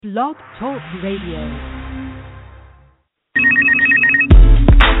Blog Talk Radio.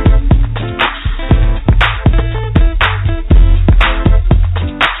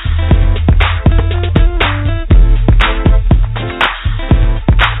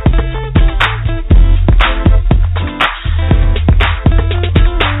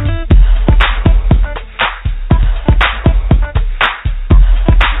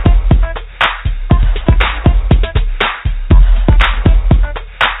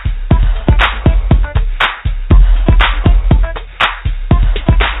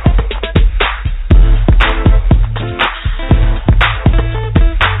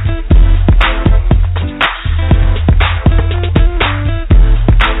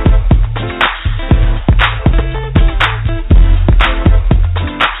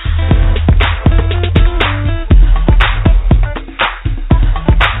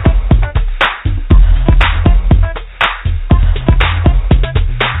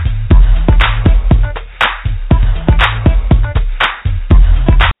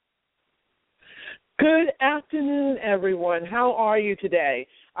 Everyone, how are you today?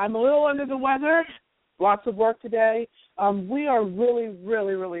 I'm a little under the weather, lots of work today. We are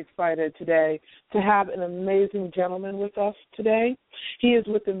really excited today to have an amazing gentleman with us today. He is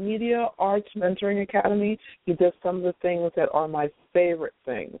with the Media Arts Mentoring Academy. He does some of the things that are my favorite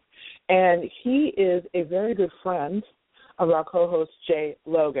things. And he is a very good friend of our co-host, Jay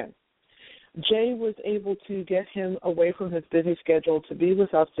Logan. Jay was able to get him away from his busy schedule to be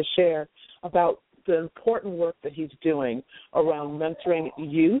with us to share about the important work that he's doing around mentoring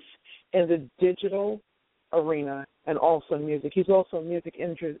youth in the digital arena and also music. He's also a music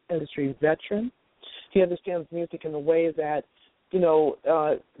industry veteran. He understands music in a way that,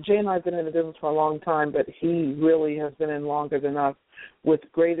 Jay and I have been in the business for a long time, but he really has been in longer than us with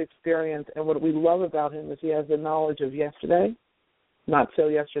great experience. And what we love about him is he has the knowledge of yesterday, not so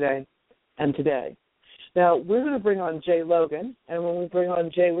yesterday, and today. Now, we're going to bring on Jay Logan, and when we bring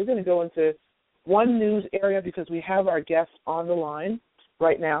on Jay, we're going to go into one news area because we have our guests on the line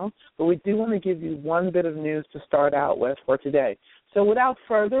right now, but we do want to give you one bit of news to start out with for today. So without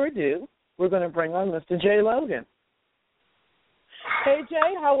further ado, we're going to bring on Mr. Jay Logan. Hey,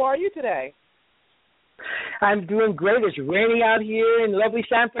 Jay, how are you today? I'm doing great. It's raining out here in lovely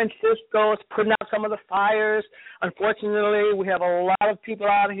San Francisco. It's putting out some of the fires. Unfortunately, we have a lot of people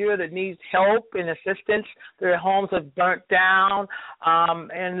out here that need help and assistance. Their homes have burnt down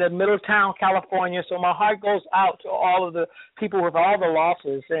in the middle of town, California. So my heart goes out to all of the people with all the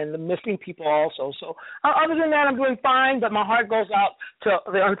losses and the missing people also. So other than that, I'm doing fine, but my heart goes out to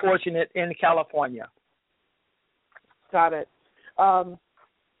the unfortunate in California. Got it.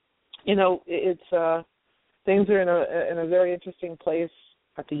 It's things are in a very interesting place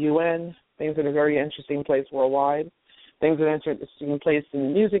at the UN. Things are in a very interesting place worldwide. Things are in an interesting place in the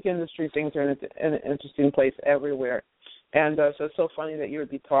music industry. Things are in an interesting place everywhere. And so it's so funny that you would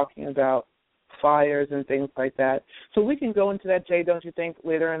be talking about fires and things like that. So we can go into that, Jay, don't you think,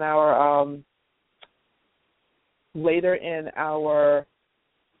 later in our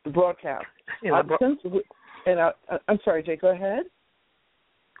broadcast. I'm sorry, Jay, go ahead.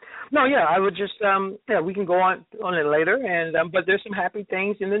 No, yeah, I would just, we can go on it later, and but there's some happy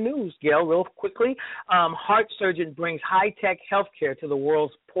things in the news, Gail, real quickly. Heart surgeon brings high-tech healthcare to the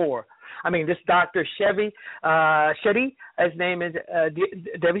world's poor. I mean, this Dr. Shetty, his name is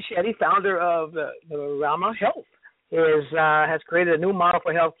Devi Shetty, founder of the Rama Health, has created a new model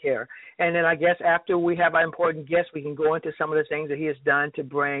for healthcare. And then I guess after we have our important guests, we can go into some of the things that he has done to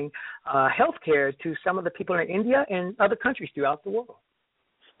bring healthcare to some of the people in India and other countries throughout the world.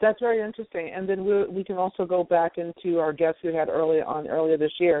 That's very interesting. And then we can also go back into our guest we had earlier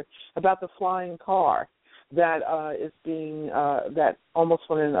this year about the flying car that is being that almost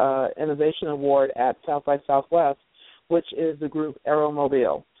won an innovation award at South by Southwest, which is the group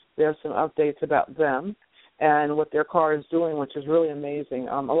Aeromobile. There's some updates about them and what their car is doing, which is really amazing.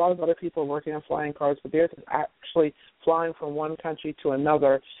 A lot of other people are working on flying cars, but theirs is actually flying from one country to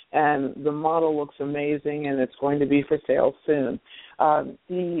another, and the model looks amazing, and it's going to be for sale soon.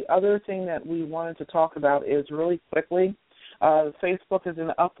 The other thing that we wanted to talk about is really quickly, Facebook is in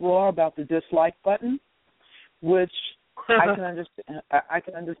an uproar about the dislike button, which I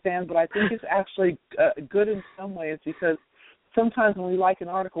can understand, but I think it's actually good in some ways because sometimes when we like an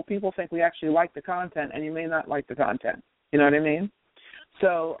article, people think we actually like the content, and you may not like the content. You know what I mean?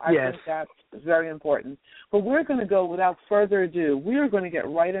 So I think that's very important. But we're going to go, without further ado, we are going to get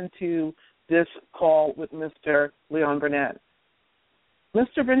right into this call with Mr. Leon Burnett.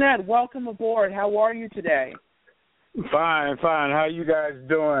 Mr. Burnett, welcome aboard. How are you today? Fine. How you guys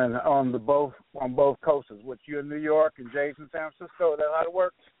doing on both coasts? With you in New York and Jay's in San Francisco? Is that how it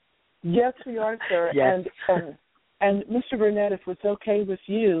works? Yes, we are, sir. Yes. And Mr. Burnett, if it's okay with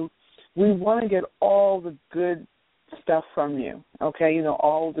you, we want to get all the good stuff from you, okay,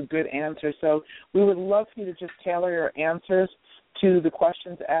 all the good answers. So we would love for you to just tailor your answers to the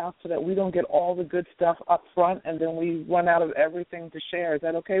questions asked so that we don't get all the good stuff up front and then we run out of everything to share. Is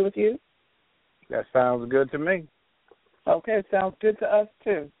that okay with you? That sounds good to me. Okay, it sounds good to us,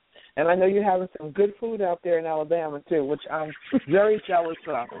 too. And I know you're having some good food out there in Alabama, too, which I'm very jealous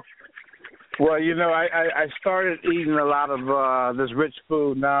of. Well, I started eating a lot of this rich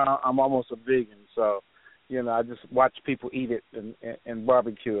food. Now I'm almost a vegan, so, I just watch people eat it and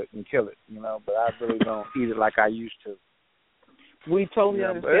barbecue it and kill it, but I really don't eat it like I used to. We totally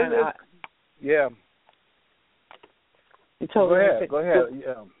understand. Yeah. You totally Go ahead.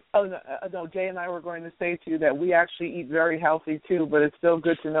 Yeah. Oh, no, Jay and I were going to say to you that we actually eat very healthy, too, but it's still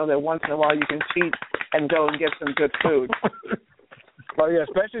good to know that once in a while you can cheat and go and get some good food. Oh, yeah,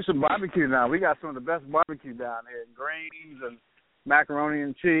 especially some barbecue now. We got some of the best barbecue down here, greens and macaroni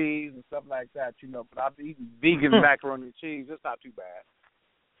and cheese and stuff like that, But I've eaten vegan macaroni and cheese. It's not too bad.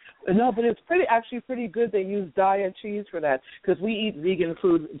 No, but it's pretty good they use Daiya cheese for that because we eat vegan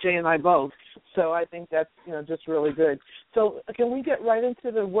food, Jay and I both. So I think that's just really good. So can we get right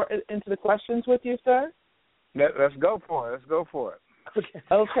into the questions with you, sir? Let's go for it.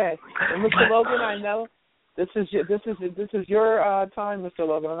 Okay. And Mr. Logan, I know this is your time, Mr.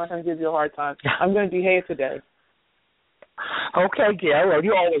 Logan. I'm not going to give you a hard time. I'm going to behave today. Okay, Gail. Well,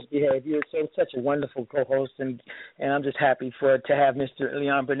 you always behave. You're such a wonderful co-host, and I'm just happy to have Mr.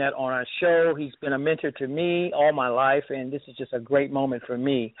 Leon Burnett on our show. He's been a mentor to me all my life, and this is just a great moment for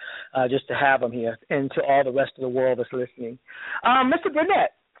me just to have him here, and to all the rest of the world that's listening. Mr.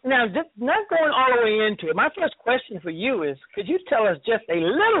 Burnett, now, just not going all the way into it, my first question for you is, could you tell us just a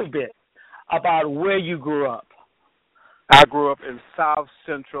little bit about where you grew up? I grew up in South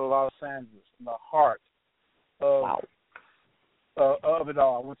Central Los Angeles, in the heart of it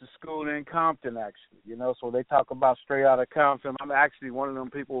all. I went to school in Compton, actually, so they talk about straight out of Compton. I'm actually one of them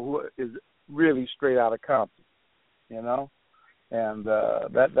people who is really straight out of Compton, and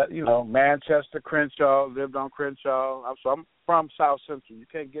that Manchester, Crenshaw, lived on Crenshaw. So I'm from South Central. You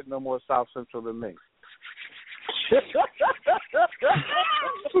can't get no more South Central than me.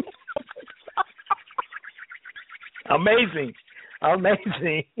 Amazing.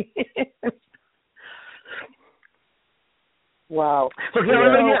 Wow. So,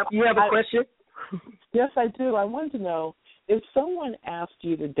 you have a question? Yes, I do. I wanted to know, if someone asked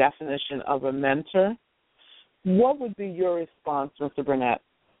you the definition of a mentor, what would be your response, Mr. Burnett?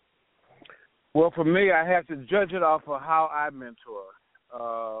 Well, for me, I have to judge it off of how I mentor.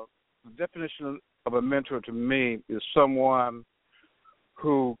 The definition of a mentor to me is someone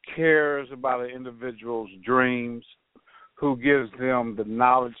who cares about an individual's dreams, who gives them the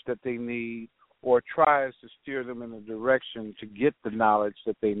knowledge that they need, or tries to steer them in a direction to get the knowledge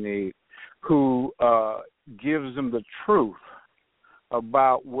that they need, who gives them the truth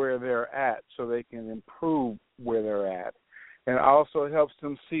about where they're at so they can improve where they're at, and also helps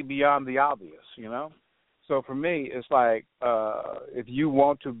them see beyond the obvious, So for me, it's like if you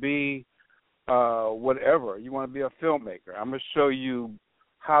want to be whatever, you want to be a filmmaker, I'm going to show you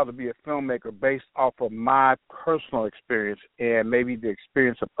how to be a filmmaker based off of my personal experience and maybe the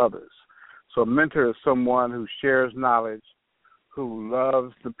experience of others. So a mentor is someone who shares knowledge, who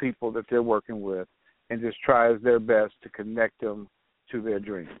loves the people that they're working with, and just tries their best to connect them to their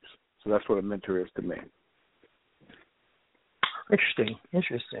dreams. So that's what a mentor is to me.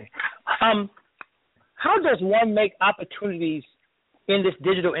 Interesting. How does one make opportunities in this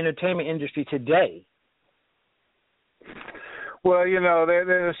digital entertainment industry today? Well,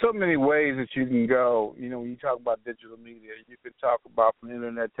 there are so many ways that you can go. When you talk about digital media, you can talk about from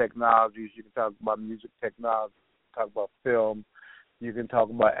internet technologies, you can talk about music technology, you can talk about film, you can talk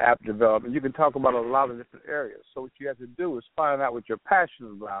about app development, you can talk about a lot of different areas. So what you have to do is find out what you're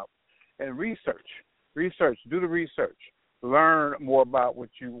passionate about and research, do the research, learn more about what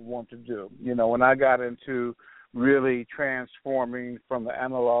you want to do. When I got into really transforming from the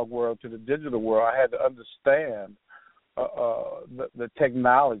analog world to the digital world, I had to understand the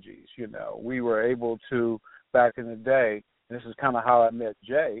technologies. We were able to, back in the day, and this is kind of how I met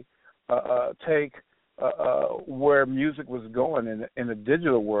Jay, take where music was going in the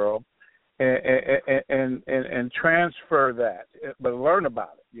digital world and transfer that, but learn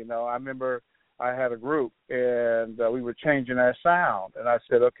about it. I remember I had a group and we were changing our sound, and I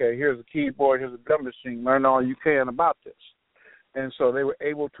said, okay, here's a keyboard, here's a drum machine, learn all you can about this. And so they were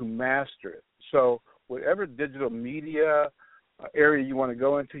able to master it. So whatever digital media area you want to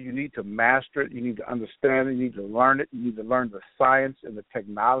go into, you need to master it. You need to understand it. You need to learn it. You need to learn the science and the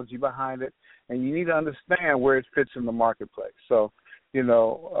technology behind it. And you need to understand where it fits in the marketplace. So,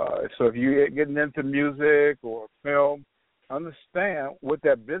 so if you're getting into music or film, understand what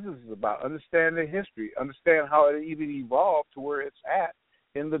that business is about. Understand the history. Understand how it even evolved to where it's at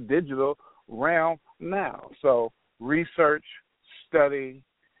in the digital realm now. So research, study,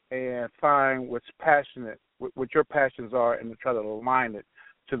 and find what's passionate, what your passions are, and to try to align it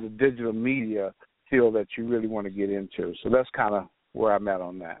to the digital media field that you really want to get into. So that's kind of where I'm at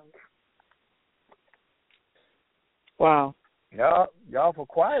on that. Wow. Y'all for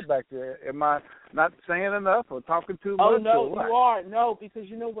quiet back there. Am I not saying enough or talking too much? Oh, no, you are. No, because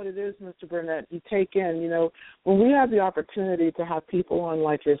you know what it is, Mr. Burnett. You take in, when we have the opportunity to have people on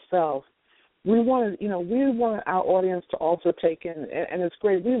like yourself, we want our audience to also take in, and it's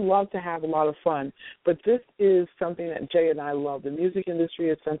great. We love to have a lot of fun, but this is something that Jay and I love. The music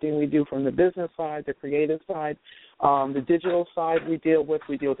industry is something we do from the business side, the creative side, the digital side we deal with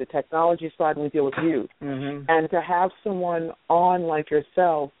the technology side, and we deal with youth. Mm-hmm. And to have someone on like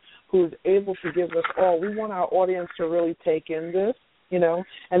yourself who's able to give us all, we want our audience to really take in this.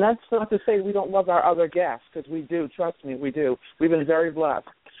 And that's not to say we don't love our other guests, because we do. Trust me, we do. We've been very blessed.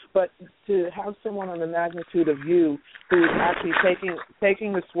 But to have someone on the magnitude of you who is actually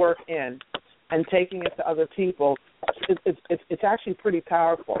taking this work in and taking it to other people, it's actually pretty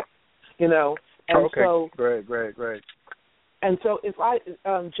powerful, And okay. So great. And so if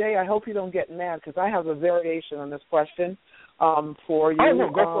Jay, I hope you don't get mad, because I have a variation on this question for you. Oh, no,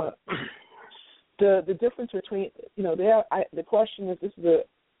 go for it. The difference between, the question is, this is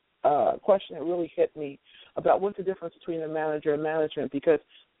a question that really hit me about what's the difference between a manager and management, because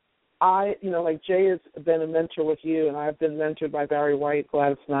like Jay has been a mentor with you, and I've been mentored by Barry White,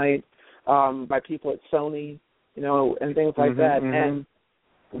 Gladys Knight, by people at Sony, and things like that. Mm-hmm. And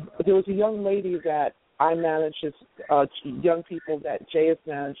there was a young lady that I managed, young people that Jay has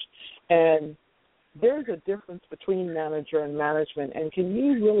managed, and there's a difference between manager and management. And can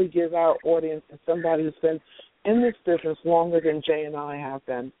you really give our audience, and somebody who's been in this business longer than Jay and I have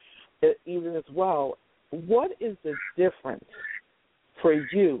been, even as well, what is the difference for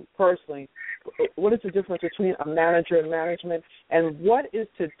you personally? What is the difference between a manager and management, and what is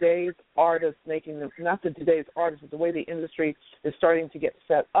today's artist making them, not today's artists, but the way the industry is starting to get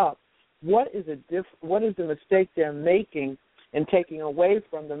set up? What is the mistake they're making in taking away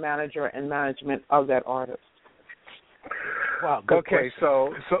from the manager and management of that artist? Wow. Okay,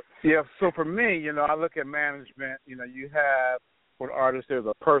 so for me, I look at management. You have for artists, there's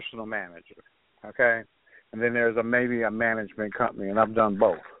a personal manager, okay, and then there's maybe a management company, and I've done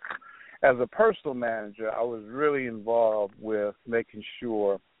both. As a personal manager, I was really involved with making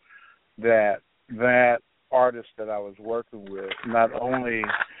sure that artist that I was working with not only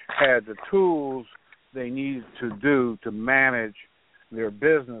had the tools they needed to do to manage their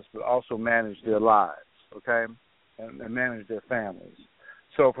business, but also manage their lives, okay, and manage their families.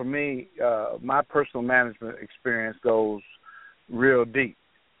 So for me, my personal management experience goes real deep.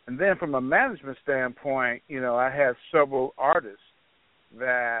 And then from a management standpoint, I had several artists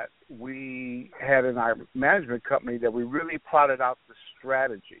that we had in our management company that we really plotted out the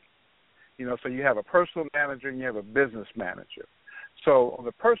strategy. So you have a personal manager and you have a business manager. So on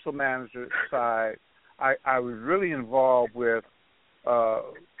the personal manager side, I was really involved with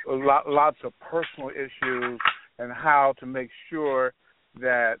lots of personal issues and how to make sure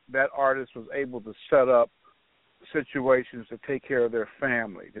that artist was able to set up situations to take care of their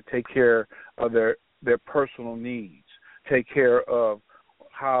family, to take care of their personal needs, take care of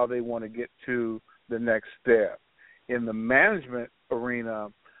how they want to get to the next step. In the management arena,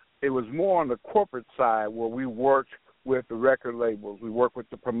 it was more on the corporate side where we worked with the record labels, we worked with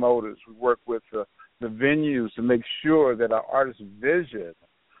the promoters, we worked with the venues to make sure that our artist's vision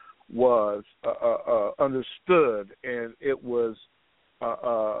was understood and it was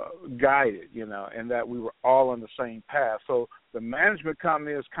guided, and that we were all on the same path. So the management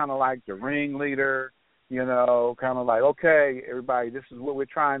company is kind of like the ringleader, kind of like, okay, everybody, this is what we're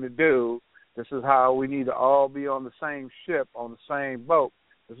trying to do. This is how we need to all be on the same ship, on the same boat.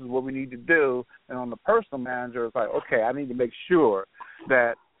 This is what we need to do. And on the personal manager, it's like, okay, I need to make sure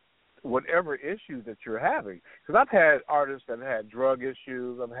that whatever issues that you're having, because I've had artists that had drug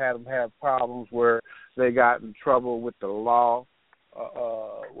issues, I've had them have problems where they got in trouble with the law,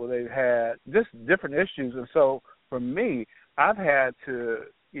 where they had just different issues. And so for me, I've had to,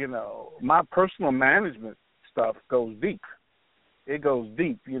 my personal management stuff goes deep. It goes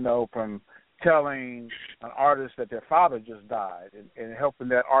deep, from telling an artist that their father just died and helping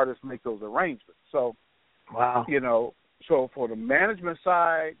that artist make those arrangements. So, wow. So for the management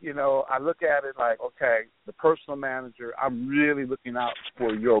side, I look at it like, okay, the personal manager, I'm really looking out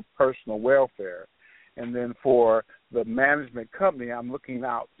for your personal welfare. And then for the management company, I'm looking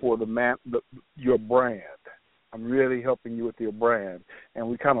out for your brand. I'm really helping you with your brand. And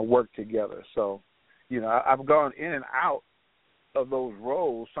we kind of work together. So, I've gone in and out of those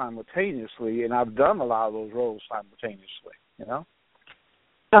roles simultaneously, and I've done a lot of those roles simultaneously,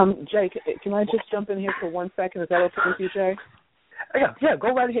 Jay, can I just jump in here for 1 second? Is that okay with you, Jay? Yeah,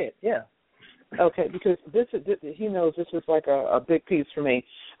 go right ahead. Yeah. Okay, because this he knows this was like a big piece for me.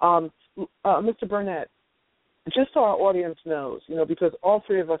 Mr. Burnett, just so our audience knows, because all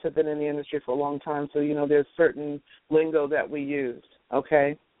three of us have been in the industry for a long time, so, there's certain lingo that we use,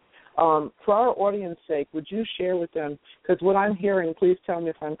 okay? For our audience's sake, would you share with them, because what I'm hearing, please tell me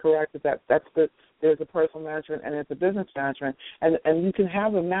if I'm correct, is that there's a personal management and there's a business management, and you can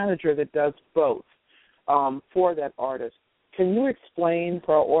have a manager that does both for that artist. Can you explain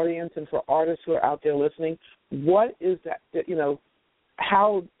for our audience and for artists who are out there listening, what is that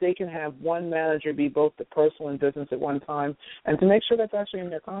how they can have one manager be both the personal and business at one time, and to make sure that's actually in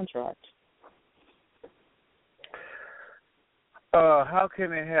their contract? How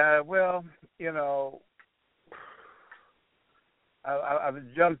can they have? Well,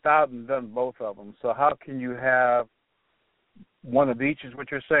 I've jumped out and done both of them. So how can you have one of each? Is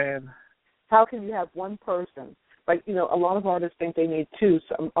what you're saying? How can you have one person? Like, a lot of artists think they need two.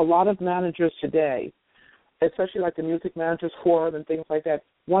 So a lot of managers today, especially like the Music Managers Forum and things like that,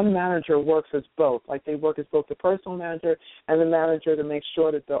 one manager works as both. Like they work as both the personal manager and the manager to make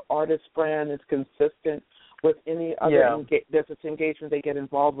sure that the artist brand is consistent with any other business engagement they get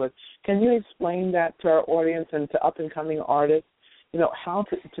involved with. Can you explain that to our audience and to up-and-coming artists, how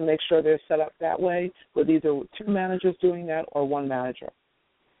to make sure they're set up that way with either two managers doing that or one manager?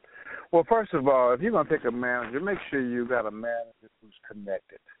 Well, first of all, if you're going to take a manager, make sure you got a manager who's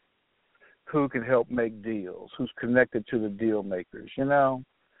connected, who can help make deals, who's connected to the deal makers.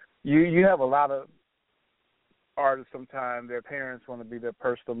 You have a lot of artists sometimes, their parents want to be their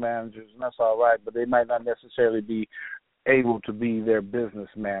personal managers, and that's all right, but they might not necessarily be able to be their business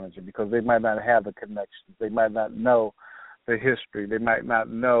manager because they might not have the connections. They might not know the history. They might not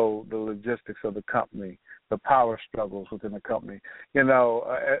know the logistics of the company, the power struggles within the company.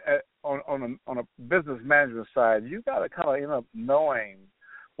 On a business management side, you got to kind of end up knowing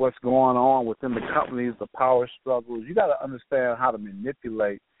what's going on within the companies, the power struggles. You got to understand how to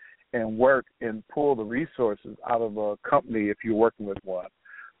manipulate and work and pull the resources out of a company if you're working with one,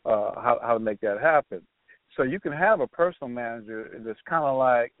 how to make that happen. So you can have a personal manager that's kind of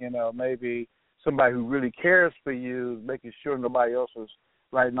like, maybe somebody who really cares for you, making sure nobody else is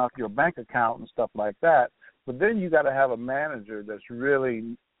writing off your bank account and stuff like that. But then you got to have a manager that's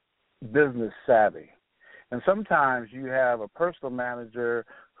really business savvy. And sometimes you have a personal manager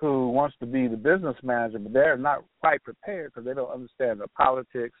who wants to be the business manager, but they're not quite prepared because they don't understand the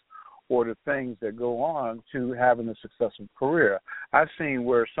politics or the things that go on to having a successful career. I've seen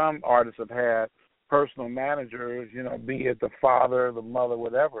where some artists have had personal managers, be it the father, the mother,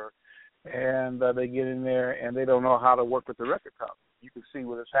 whatever, and they get in there and they don't know how to work with the record company. You can see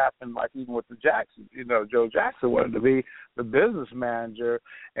what has happened, like even with the Jacksons. Joe Jackson wanted to be the business manager,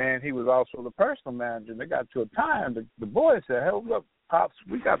 and he was also the personal manager. And they got to a time, the boys said, hey, look, Pops,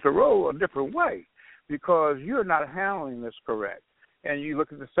 we got to roll a different way because you're not handling this correct. And you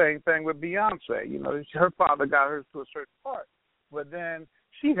look at the same thing with Beyonce. Her father got her to a certain part, but then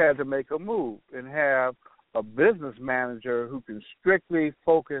she had to make a move and have a business manager who can strictly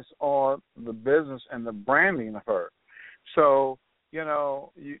focus on the business and the branding of her. So,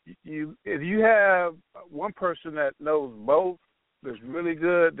 if you have one person that knows both that's really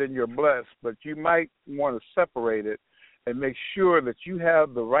good, then you're blessed. But you might want to separate it and make sure that you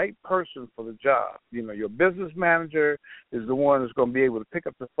have the right person for the job. Your business manager is the one that's going to be able to pick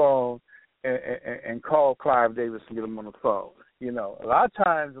up the phone and call Clive Davis and get him on the phone. A lot of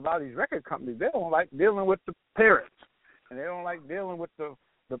times, a lot of these record companies, they don't like dealing with the parents, and they don't like dealing with the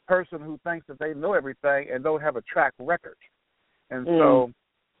person who thinks that they know everything and don't have a track record. And so,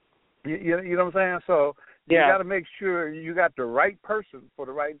 you know what I'm saying? So you got to make sure you got the right person for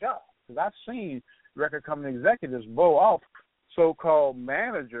the right job. Because I've seen record company executives blow off so-called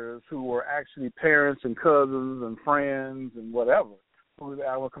managers who were actually parents and cousins and friends and whatever, who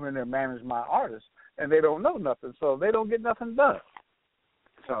I will come in there and manage my artists, and they don't know nothing, so they don't get nothing done.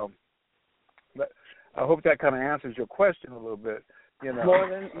 So I hope that kind of answers your question a little bit. More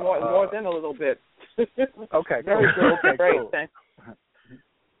than a little bit. Okay, very cool. good. Okay, great. cool. Thanks.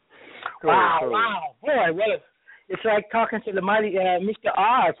 Wow, boy, it's like talking to the mighty Mr.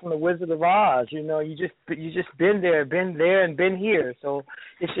 Oz from the Wizard of Oz. You know, you just been there, and been here. So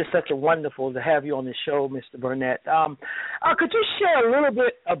it's just such a wonderful to have you on the show, Mr. Burnett. Could you share a little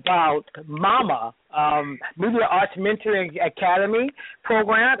bit about MAMA, Media Arts Mentoring Academy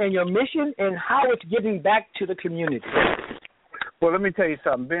program, and your mission and how it's giving back to the community? Well, let me tell you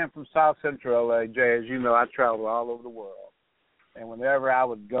something. Being from South Central LA, Jay, as you know, I travel all over the world. And whenever I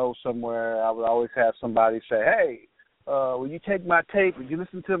would go somewhere, I would always have somebody say, hey, will you take my tape? Will you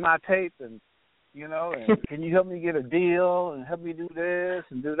listen to my tape? And, you know, and can you help me get a deal and help me do this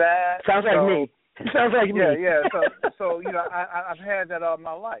and do that? Sounds like me. Sounds like me. Yeah. So you know, I've had that all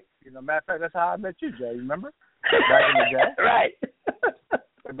my life. You know, matter of fact, that's how I met you, Jay. You remember? Back in the day.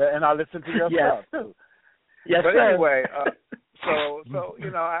 Right. And I listened to your stuff, too. Yes, but sir. Anyway, so you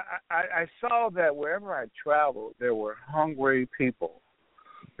know, I saw that wherever I traveled, there were hungry people.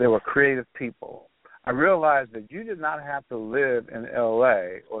 There were creative people. I realized that you did not have to live in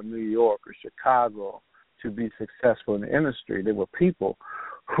L.A. or New York or Chicago to be successful in the industry. There were people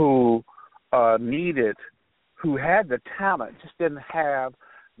who who had the talent, just didn't have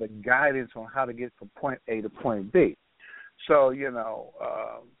the guidance on how to get from point A to point B. So, you know,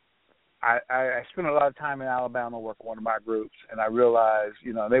 I spent a lot of time in Alabama working with one of my groups, and I realized,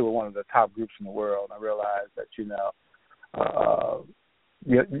 you know, they were one of the top groups in the world. I realized that, you know,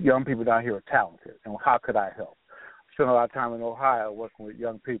 young people down here are talented, and how could I help? I spent a lot of time in Ohio working with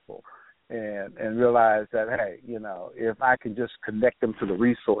young people and realized that, hey, you know, if I can just connect them to the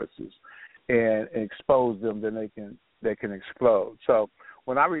resources and expose them, then they can explode. So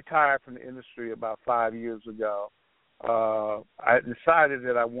when I retired from the industry about 5 years ago, I decided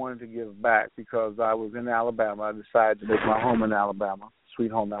that I wanted to give back because I was in Alabama. I decided to make my home in Alabama,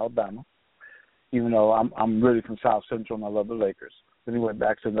 sweet home Alabama, even though I'm really from South Central and I love the Lakers. Anyway,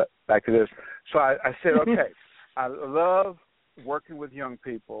 back to this. So I said, okay, I love working with young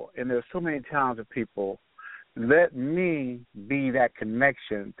people, and there's so many talented people. Let me be that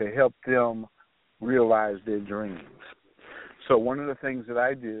connection to help them realize their dreams. So one of the things that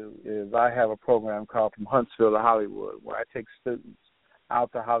I do is I have a program called From Huntsville to Hollywood, where I take students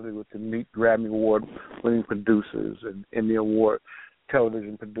out to Hollywood to meet Grammy Award-winning producers and Emmy Award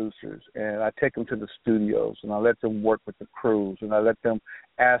television producers, and I take them to the studios, and I let them work with the crews, and I let them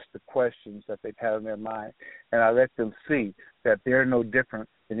ask the questions that they've had in their mind, and I let them see that they're no different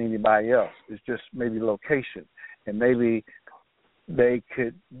than anybody else. It's just maybe location, and maybe they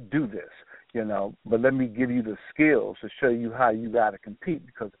could do this, you know, but let me give you the skills to show you how you got to compete,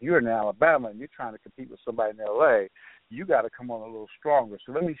 because if you're in Alabama and you're trying to compete with somebody in L.A., you got to come on a little stronger.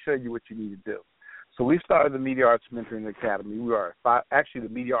 So let me show you what you need to do. So we started the Media Arts Mentoring Academy. We are actually the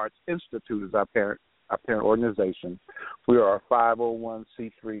Media Arts Institute is our parent organization. We are a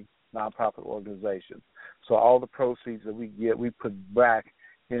 501c3 nonprofit organization. So all the proceeds that we get, we put back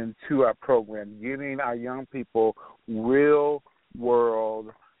into our program, giving our young people real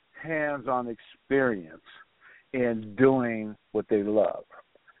world hands-on experience in doing what they love.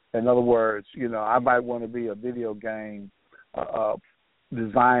 In other words, you know, I might want to be a video game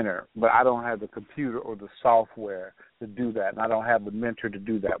designer, but I don't have the computer or the software to do that, and I don't have the mentor to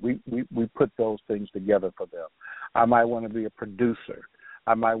do that. We put those things together for them. I might want to be a producer.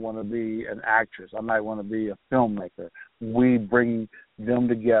 I might want to be an actress. I might want to be a filmmaker. We bring them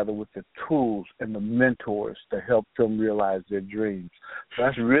together with the tools and the mentors to help them realize their dreams. So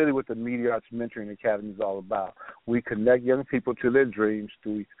that's really what the Media Arts Mentoring Academy is all about. We connect young people to their dreams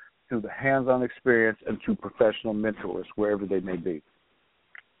through the hands-on experience and to professional mentors wherever they may be.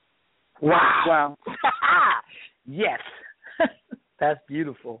 Wow. Yes. That's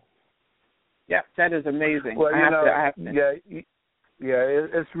beautiful. Yeah, that is amazing. Well,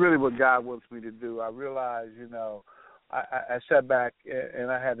 it's really what God wants me to do. I realize, you know, I sat back and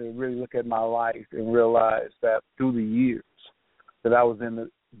I had to really look at my life and realize that through the years that I was in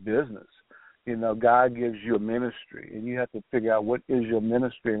the business, you know, God gives you a ministry, and you have to figure out what is your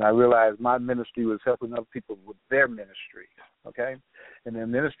ministry. And I realized my ministry was helping other people with their ministries, okay? And their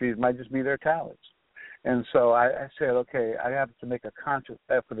ministries might just be their talents. And so I said, okay, I have to make a conscious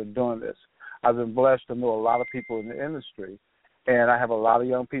effort of doing this. I've been blessed to know a lot of people in the industry, and I have a lot of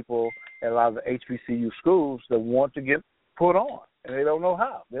young people at a lot of the HBCU schools that want to get put on, and they don't know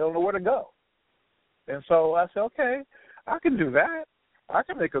how. They don't know where to go. And so I said, okay, I can do that. I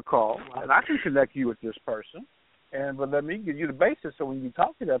can make a call, and I can connect you with this person, but let me give you the basis so when you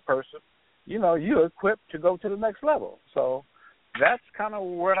talk to that person, you know, you're equipped to go to the next level. So that's kind of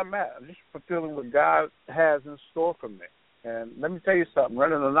where I'm at. I'm just fulfilling what God has in store for me. And let me tell you something,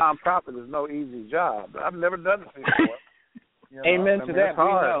 running a nonprofit is no easy job. I've never done this before. You know, Amen to that. It's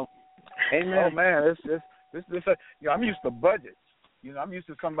hard. Amen. Oh, man, I'm used to budgets. I'm used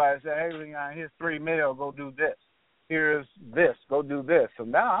to somebody saying, "Hey, Leon, here's $3 million, go do this. Here's this, go do this." So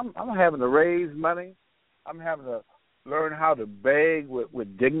now I'm having to raise money. I'm having to learn how to beg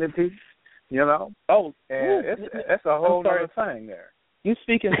with dignity. Oh, and it's a whole other thing there. You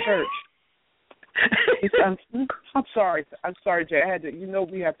speak in church. I'm sorry. I'm sorry, Jay. I had to.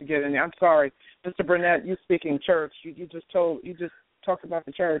 We have to get in there. I'm sorry, Mr. Burnett. You speak in church. You just talked about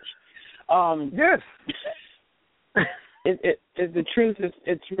the church. Yes. The truth is,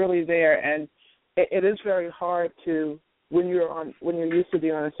 it's really there, and it is very hard to when you're used to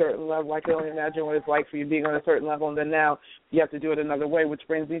being on a certain level. I can only imagine what it's like for you being on a certain level, and then now you have to do it another way. Which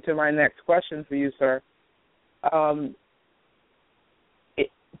brings me to my next question for you, sir.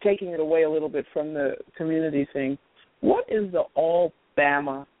 Taking it away a little bit from the community thing, what is the All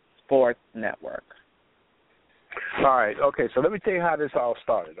Bama Sports Network? All right, okay, so let me tell you how this all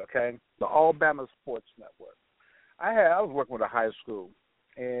started, okay? The All Bama Sports Network. I was working with a high school,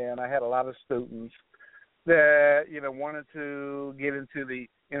 and I had a lot of students that, wanted to get into the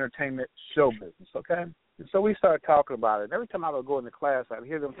entertainment show business, okay? And so we started talking about it. And every time I would go into class, I'd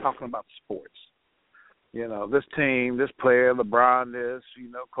hear them talking about sports. This team, this player, LeBron this,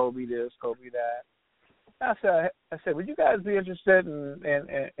 Kobe this, Kobe that. I said, would you guys be interested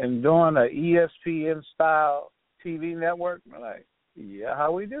in doing an ESPN-style TV network? And they're like, yeah,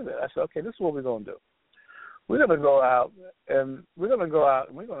 how we do that? I said, okay, this is what we're going to do. We're going to go out and we're going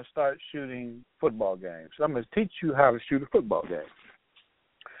to start shooting football games. So I'm going to teach you how to shoot a football game,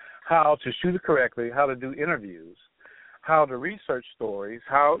 how to shoot it correctly, how to do interviews, how to research stories,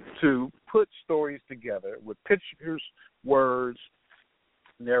 how to put stories together with pictures, words,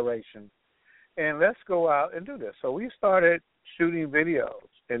 narration, and let's go out and do this. So we started shooting videos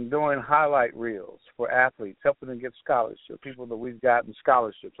and doing highlight reels for athletes, helping them get scholarships, people that we've gotten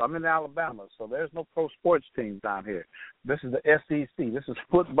scholarships. I'm in Alabama, so there's no pro sports teams down here. This is the SEC. This is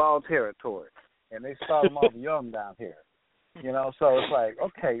football territory, and they start them off young down here. So it's like,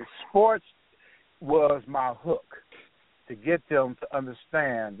 okay, sports was my hook to get them to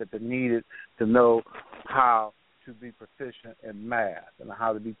understand that they needed to know how to be proficient in math and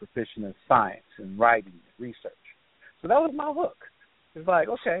how to be proficient in science and writing and research. So that was my hook. It's like,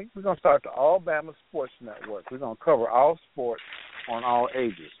 okay, we're going to start the All Bama Sports Network. We're going to cover all sports on all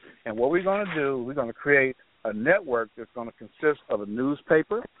ages. And what we're going to do, we're going to create a network that's going to consist of a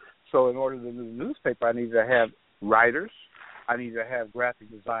newspaper. So in order to do the newspaper, I need to have writers. I need to have graphic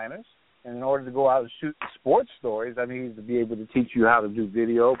designers. And in order to go out and shoot sports stories, I need to be able to teach you how to do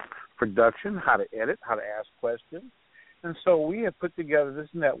video production, how to edit, how to ask questions. And so we have put together this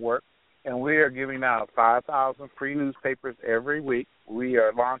network, and we are giving out 5,000 free newspapers every week. We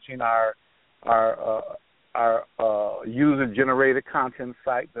are launching our user-generated content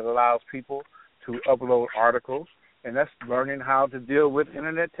site that allows people to upload articles, and that's learning how to deal with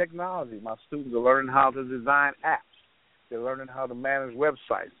Internet technology. My students are learning how to design apps. They're learning how to manage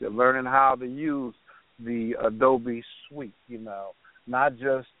websites. They're learning how to use the Adobe suite, not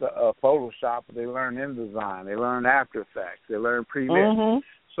just Photoshop, but they learn InDesign. They learn After Effects. They learn Premiere. Mm-hmm.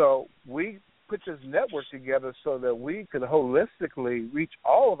 So we put this network together so that we could holistically reach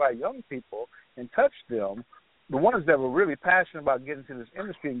all of our young people and touch them, the ones that were really passionate about getting into this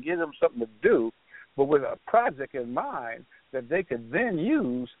industry and give them something to do, but with a project in mind that they could then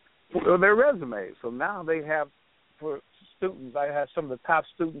use for their resumes. So now they have, for students, I have some of the top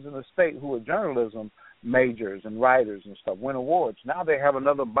students in the state who are journalism majors and writers and stuff, win awards. Now they have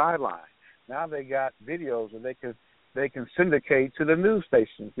another byline. Now they got videos that they can syndicate to the news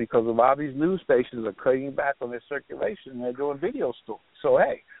stations, because a lot of these news stations are cutting back on their circulation and they're doing video stories. So,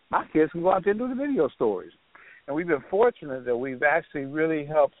 hey, my kids can go out there and do the video stories. And we've been fortunate that we've actually really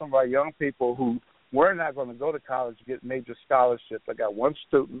helped some of our young people who were not going to go to college get major scholarships. I got one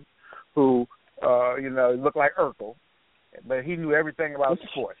student who, looked like Urkel, but he knew everything about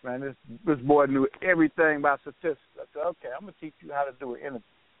sports, man. This boy knew everything about statistics. I said, okay, I'm going to teach you how to do an interview.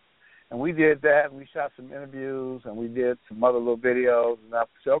 And we did that, and we shot some interviews, and we did some other little videos. And I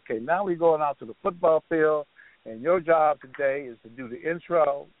said, okay, now we're going out to the football field, and your job today is to do the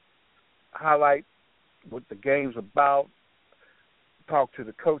intro, highlight what the game's about, talk to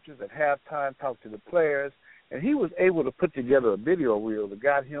the coaches at halftime, talk to the players. And he was able to put together a video reel that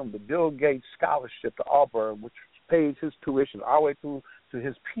got him the Bill Gates scholarship to Auburn, which paid his tuition all the way through to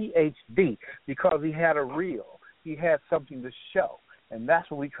his Ph.D. because he had a reel. He had something to show. And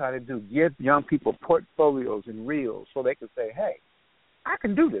that's what we try to do, give young people portfolios and reels so they can say, hey, I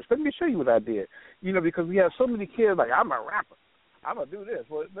can do this. Let me show you what I did. Because we have so many kids like, I'm a rapper. I'm going to do this.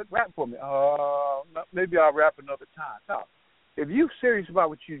 Well, let's rap for me. Maybe I'll rap another time. No. If you're serious about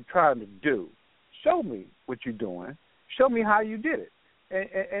what you're trying to do, show me what you're doing. Show me how you did it.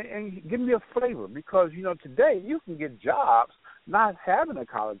 And give me a flavor, because, today you can get jobs not having a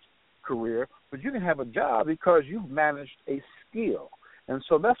college career, but you can have a job because you've managed a skill. And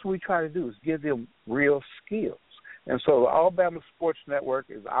so that's what we try to do, is give them real skills. And so the Alabama Sports Network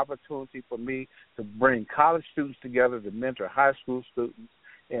is an opportunity for me to bring college students together, to mentor high school students,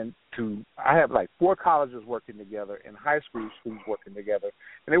 and I have like 4 colleges working together and high school students working together,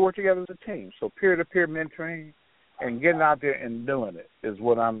 and they work together as a team. So peer-to-peer mentoring and getting out there and doing it is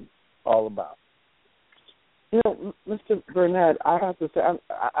what I'm all about. Mr. Burnett, I have to say,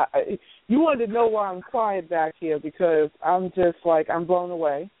 you wanted to know why I'm quiet back here, because I'm just like, I'm blown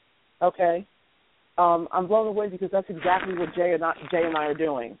away, okay? I'm blown away because that's exactly what Jay and I are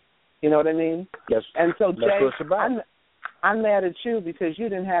doing. You know what I mean? Yes. And so, Jay, that's what it's about. I'm mad at you because you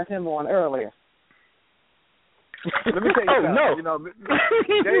didn't have him on earlier. Let me tell you something. No.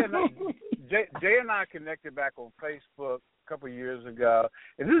 Jay and I connected back on Facebook a couple of years ago,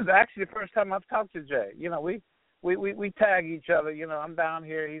 and this is actually the first time I've talked to Jay. We tag each other. I'm down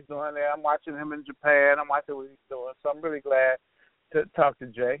here, he's doing there. I'm watching him in Japan. I'm watching what he's doing. So I'm really glad to talk to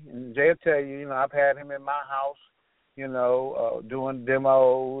Jay. And Jay will tell you, I've had him in my house, doing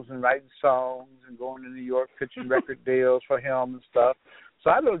demos and writing songs and going to New York, pitching record deals for him and stuff.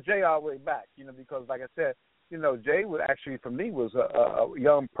 So I know Jay all the way back, because like I said, Jay was actually, for me, was a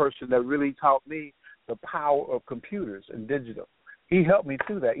young person that really taught me the power of computers and digital. He helped me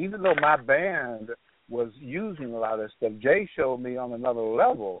through that. Even though my band was using a lot of this stuff, Jay showed me on another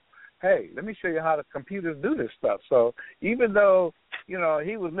level, hey, let me show you how the computers do this stuff. So even though,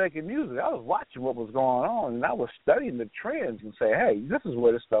 he was making music, I was watching what was going on, and I was studying the trends and say, hey, this is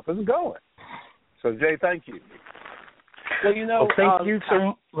where this stuff is going. So, Jay, thank you. Well, thank you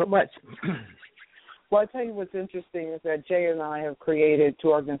so much. Well, I tell you what's interesting is that Jay and I have created 2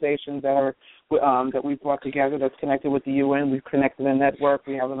 organizations that we've brought together that's connected with the UN. We've connected a network.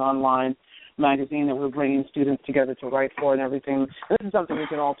 We have an online magazine that we're bringing students together to write for and everything. This is something we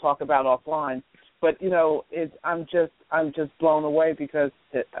can all talk about offline. But I'm just blown away because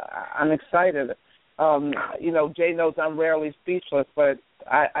I'm excited. Jay knows I'm rarely speechless, but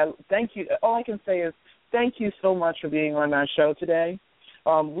I thank you. All I can say is thank you so much for being on our show today.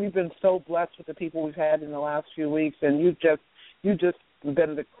 We've been so blessed with the people we've had in the last few weeks, and you've just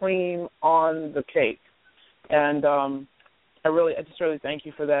been the cream on the cake. And I just really thank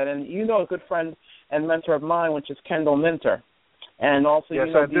you for that. And a good friend and mentor of mine, which is Kendall Minter, and also yes,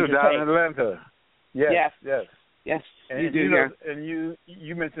 I do, down in Atlanta. Yes. And you do. And you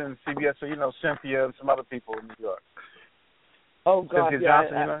mentioned CBS, so Cynthia and some other people in New York. Oh God, Cynthia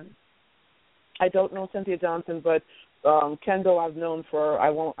Johnson. I don't know Cynthia Johnson, but Kendall I've known for I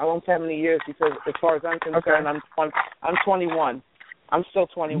won't say how many years, because as far as I'm concerned, okay. I'm 21. I'm still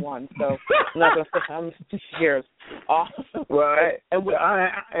 21, so I'm not gonna say I'm 6 years. Well, I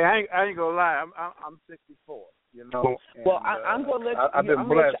ain't gonna lie. I'm 64. Well, I'm gonna let you. I've been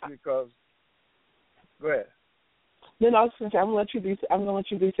blessed because. Go ahead. No, I was gonna say I'm gonna let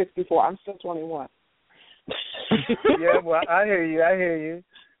you be 64. I'm still 21. Yeah, well, I hear you.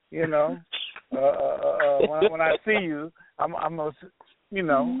 When I see you, I'm gonna,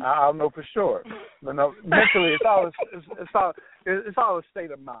 I'll know for sure. But no, mentally, it's all a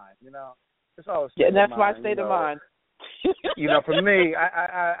state of mind. It's all a state of mind. Yeah, that's my state of mind. For me,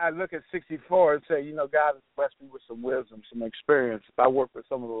 I look at 64 and say, God has blessed me with some wisdom, some experience. I work with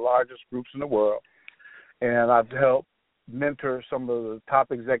some of the largest groups in the world, and I've helped mentor some of the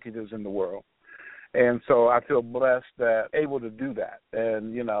top executives in the world. And so I feel blessed that able to do that.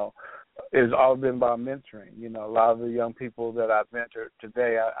 And, it's all been about mentoring. A lot of the young people that I've mentored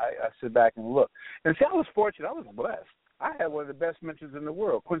today, I sit back and look. And see, I was fortunate. I was blessed. I had one of the best mentors in the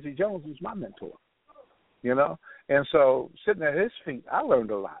world. Quincy Jones was my mentor, And so sitting at his feet, I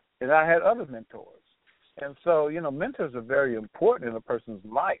learned a lot. And I had other mentors. And so, mentors are very important in a person's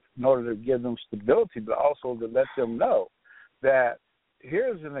life in order to give them stability, but also to let them know that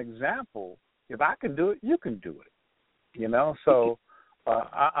here's an example. If I can do it, you can do it. So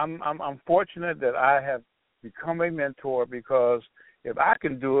I'm fortunate that I have become a mentor, because if I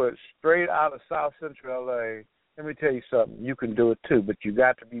can do it straight out of South Central LA, let me tell you something, you can do it too, but you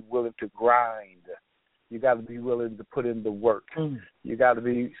got to be willing to grind. You got to be willing to put in the work. You got to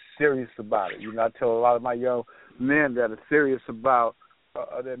be serious about it. I tell a lot of my young men that are serious about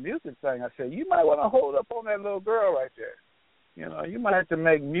their music thing, I say, you might want to hold up on that little girl right there. You might have to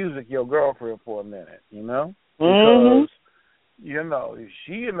make music your girlfriend for a minute, because, if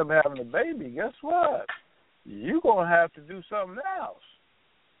she ends up having a baby, guess what? You're going to have to do something else.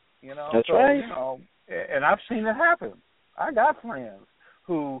 That's right. And I've seen it happen. I got friends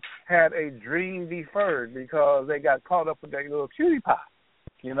who had a dream deferred because they got caught up with that little cutie pie,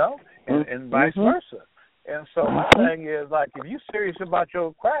 and vice versa. And so my thing is, like, if you're serious about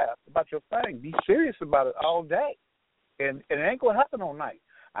your craft, about your thing, be serious about it all day. And it ain't going to happen all night.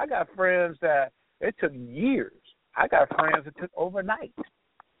 I got friends that it took years. I got friends that took overnight.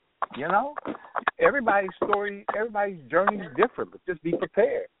 Everybody's story, everybody's journey is different, but just be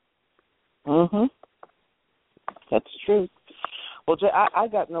prepared. That's true. Well, Jay, I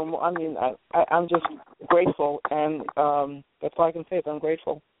got no more. I mean, I'm just grateful, and that's all I can say is I'm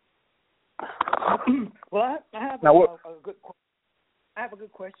grateful. Well, I have a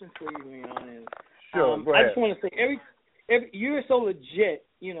good question for you, Leon. Sure, go ahead. I just want to say, you're so legit,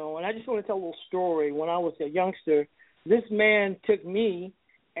 and I just want to tell a little story. When I was a youngster, this man took me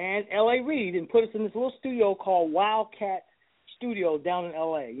and L.A. Reid and put us in this little studio called Wildcat Studio down in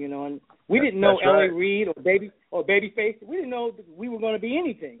L.A., and we didn't know L.A. Reid or Babyface. We didn't know that we were going to be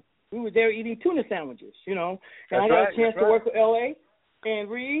anything. We were there eating tuna sandwiches, and I got a chance to work with L.A. and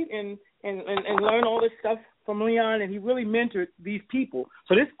Reid and learn all this stuff from Leon, and he really mentored these people.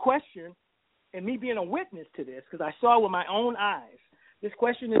 So this question, and me being a witness to this, because I saw it with my own eyes, this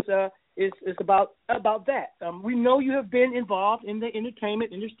question is about that. We know you have been involved in the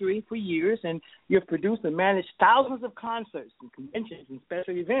entertainment industry for years, and you've produced and managed thousands of concerts and conventions and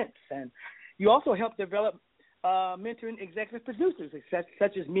special events, and you also helped develop mentoring executive producers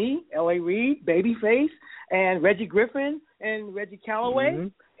such as me, L.A. Reid, Babyface, and Reggie Griffin and Reggie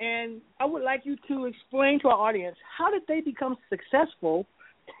Calloway. And I would like you to explain to our audience, how did they become successful,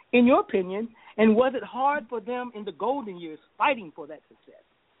 in your opinion, and was it hard for them in the golden years fighting for that success?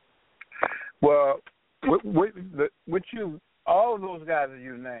 Well, all of those guys that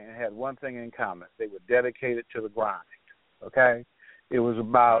you named had one thing in common. They were dedicated to the grind, okay? It was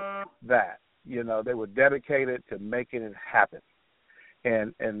about that. They were dedicated to making it happen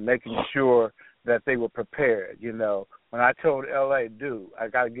and making sure that they were prepared. When I told L.A., dude, I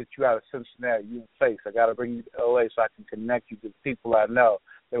got to get you out of Cincinnati, you in face. I got to bring you to L.A. so I can connect you to the people I know.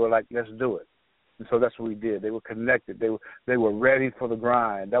 They were like, let's do it. And so that's what we did. They were connected. They were ready for the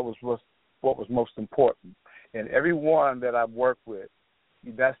grind. That was what was most important. And everyone that I've worked with,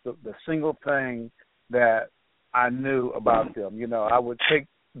 that's the single thing that I knew about them. I would take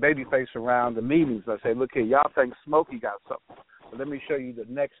Babyface around the meetings. I say, look here, y'all think Smokey got something, but let me show you the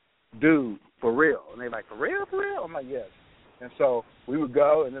next dude for real. And they're like, for real? I'm like, yes. And so we would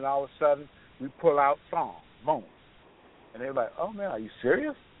go, and then all of a sudden we pull out songs, boom. And they're like, oh man, are you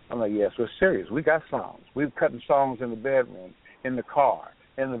serious? I'm like, yes, we're serious. We got songs. We were cutting songs in the bedroom, in the car,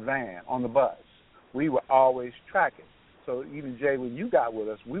 in the van, on the bus. We were always tracking. So even Jay, when you got with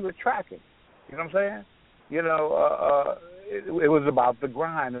us, we were tracking. You know what I'm saying? It was about the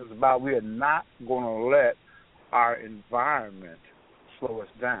grind. It was about we are not going to let our environment slow us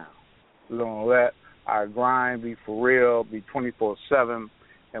down. We're going to let our grind be for real, be 24/7,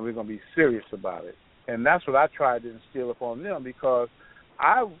 and we're going to be serious about it. And that's what I tried to instill upon them, because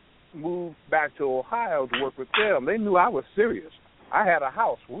I moved back to Ohio to work with them. They knew I was serious. I had a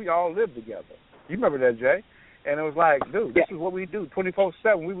house. We all lived together. You remember that, Jay? And it was like, dude, this is what we do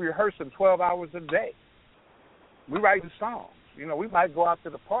 24/7. We rehearsing 12 hours a day. We writing songs. We might go out to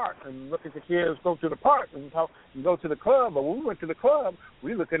the park and look at the kids go to the park and talk and go to the club. But when we went to the club,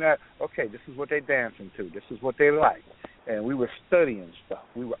 we looking at, okay, this is what they dancing to. This is what they like. And we were studying stuff.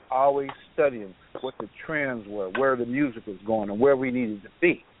 We were always studying what the trends were, where the music was going, and where we needed to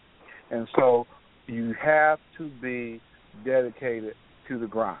be. And so you have to be dedicated to the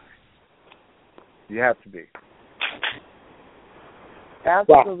grind. You have to be.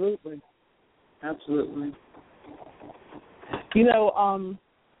 Absolutely. Wow. Absolutely.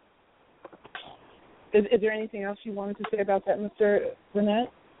 Is there anything else you wanted to say about that, Mr.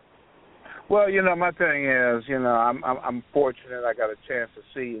 Burnett? Well, my thing is, I'm fortunate I got a chance to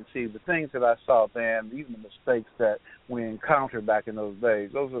see the things that I saw then, even the mistakes that we encountered back in those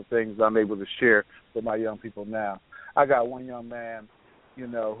days. Those are things I'm able to share with my young people now. I got one young man,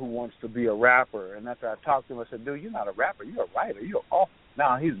 who wants to be a rapper, and after I talked to him, I said, dude, you're not a rapper, you're a writer, you're awesome.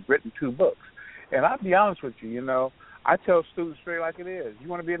 Now he's written 2 books. And I'll be honest with you, I tell students straight like it is. You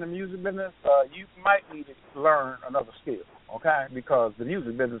want to be in the music business, you might need to learn another skill, okay? Because the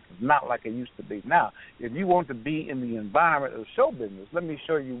music business is not like it used to be. Now, if you want to be in the environment of show business, let me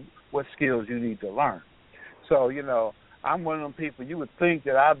show you what skills you need to learn. So, I'm one of them people, you would think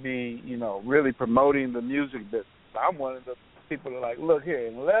that I'd be, really promoting the music business. I'm one of the people that are like, look here,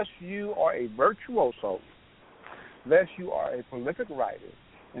 unless you are a virtuoso, unless you are a prolific writer,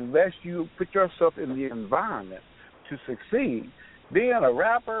 unless you put yourself in the environment to succeed, being a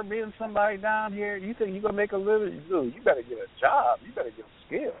rapper, being somebody down here, you think you're going to make a living? Dude, you better get a job. You better get a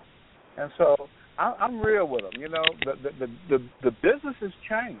skill. And so I'm real with them. You know, the business has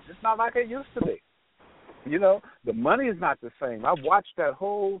changed. It's not like it used to be. You know, the money is not the same. I've watched that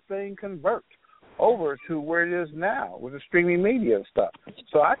whole thing convert over to where it is now with the streaming media and stuff.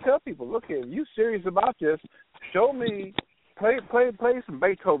 So I tell people, look here, if you serious about this, show me, play some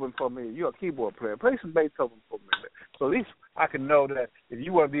Beethoven for me. You're a keyboard player. Play some Beethoven for me. So at least I can know that if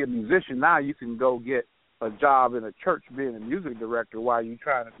you want to be a musician now, you can go get a job in a church being a music director while you're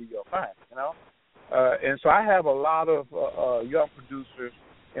trying to do your thing, you know. And so I have a lot of young producers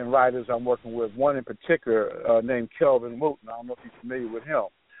and writers I'm working with, one in particular named Kelvin Wooten. I don't know if you're familiar with him.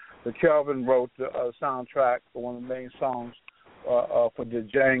 But Kelvin wrote the soundtrack for one of the main songs for the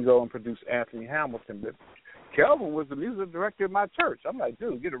Django and produced Anthony Hamilton. But Kelvin was the music director of my church. I'm like,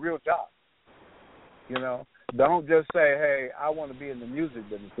 dude, get a real job. You know, don't just say, hey, I want to be in the music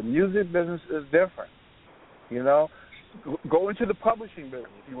business. The music business is different. You know, go into the publishing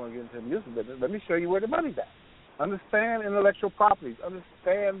business if you want to get into the music business. Let me show you where the money's at. Understand intellectual properties.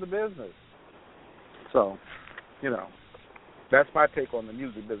 Understand the business. So, you know. That's my take on the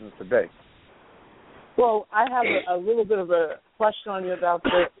music business today. Well, I have a little bit of a question on you about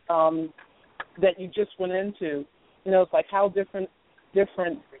this that you just went into. You know, it's like how different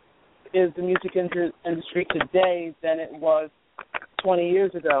is the music industry today than it was 20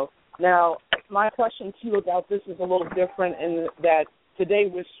 years ago. Now, my question to you about this is a little different in that today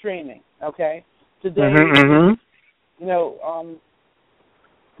we're streaming, okay? Today, you know,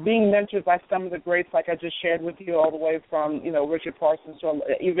 being mentored by some of the greats, like I just shared with you, all the way from, you know, Richard Parsons, so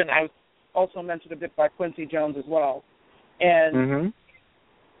even I was also mentored a bit by Quincy Jones as well. And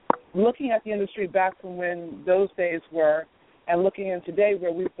looking at the industry back from when those days were, and looking in today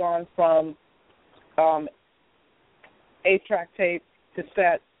where we've gone from 8-track tape,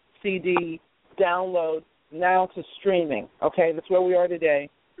 cassette, CD, download, now to streaming, okay? That's where we are today.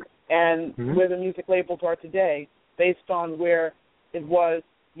 And where the music labels are today, based on where it was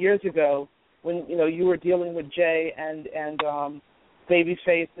years ago when, you know, you were dealing with Jay and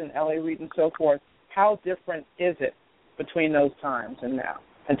Babyface and L.A. Reid and so forth. How different is it between those times and now,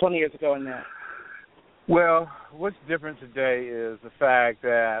 and 20 years ago and now? Well, what's different today is the fact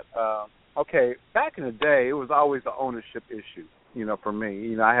that, okay, back in the day, it was always the ownership issue, you know, for me.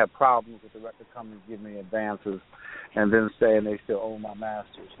 You know, I had problems with the record companies giving me advances and then saying they still own my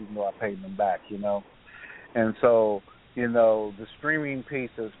masters, even though I paid them back, you know. And so, you know, the streaming piece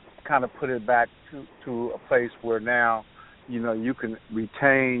has kind of put it back to a place where now, you know, you can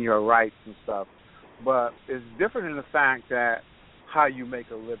retain your rights and stuff. But it's different in the fact that how you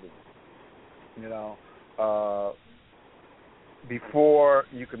make a living. You know, before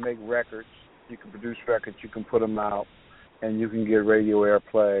you could make records, you can produce records, you can put them out, and you can get radio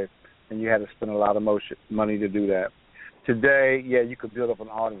airplay, and you had to spend a lot of money to do that. Today, yeah, you could build up an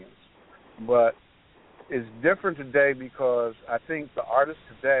audience. But it's different today because I think the artists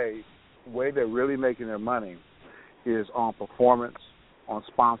today, the way they're really making their money is on performance, on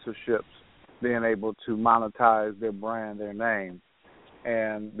sponsorships, being able to monetize their brand, their name,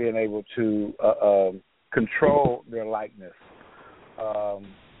 and being able to control their likeness.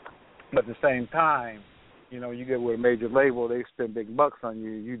 But at the same time, you know, you get with a major label, they spend big bucks on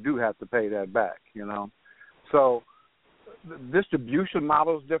you, you do have to pay that back, you know. So the distribution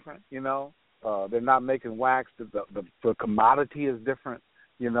model is different, you know. They're not making wax. The commodity is different.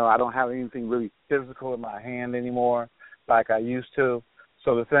 You know, I don't have anything really physical in my hand anymore like I used to.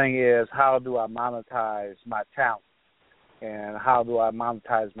 So the thing is, how do I monetize my talent? And how do I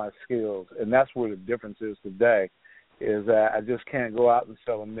monetize my skills? And that's where the difference is today, is that I just can't go out and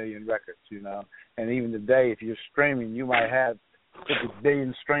sell 1 million records, you know. And even today, if you're streaming, you might have 50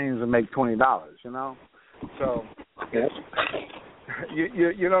 billion streams and make $20, you know. So, yes.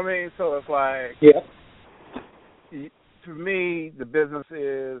 You know what I mean? So it's like, yeah. To me, the business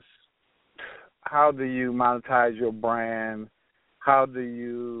is how do you monetize your brand? How do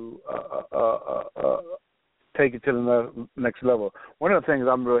you take it to the next level? One of the things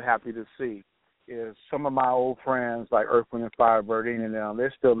I'm really happy to see is some of my old friends like Earth, Wind and Fire, Birdine, and them,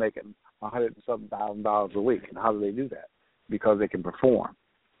 they're still making $100,000 a week. And how do they do that? Because they can perform.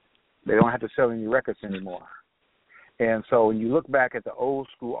 They don't have to sell any records anymore. And so when you look back at the old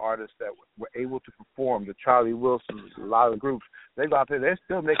school artists that were able to perform, the Charlie Wilsons, a lot of the groups, they go out there, they're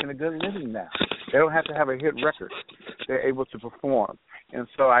still making a good living now. They don't have to have a hit record. They're able to perform. And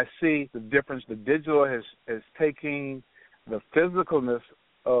so I see the difference. The digital is taking the physicalness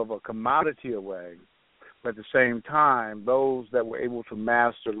of a commodity away, but at the same time, those that were able to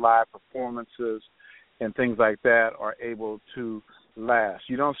master live performances and things like that are able to last.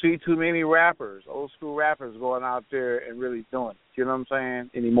 You don't see too many rappers, old school rappers, going out there and really doing it. You know what I'm saying?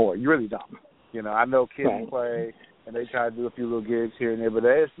 Anymore. You really don't. You know, I know kids play and they try to do a few little gigs here and there, but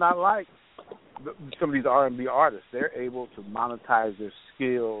it's not like some of these R&B artists. They're able to monetize their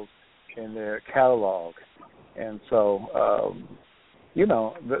skills and their catalog. And so, you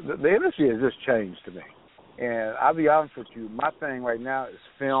know, the industry has just changed to me. And I'll be honest with you, my thing right now is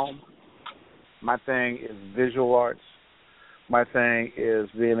film. My thing is visual arts. My thing is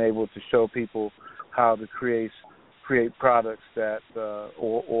being able to show people how to create products that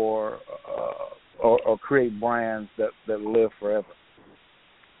or create brands that live forever.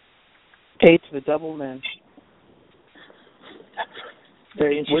 A to the double men.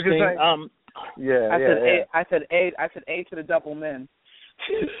 Very interesting. I said A to the double men.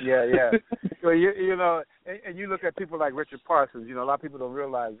 Yeah. Well, you know, and you look at people like Richard Parsons. You know, a lot of people don't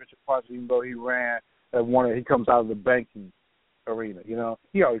realize Richard Parsons, even though he ran he comes out of the banking arena. You know,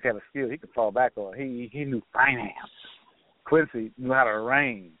 he always had a skill he could fall back on. He knew finance. Quincy knew how to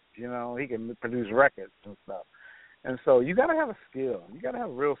arrange. You know, he can produce records and stuff. And so you got to have a skill. You got to have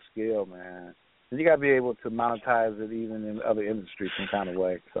a real skill, man. And you got to be able to monetize it even in other industries some kind of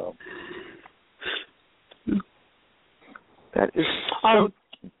way. So that is.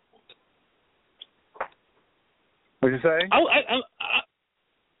 What'd you say?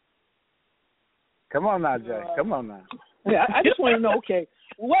 Come on now, Jay. Come on now. Yeah, I just want to know. Okay,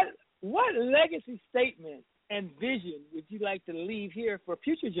 what legacy statement and vision would you like to leave here for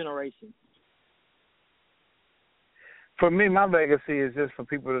future generations? For me, my legacy is just for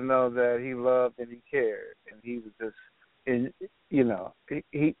people to know that he loved and he cared, and he was just, you know,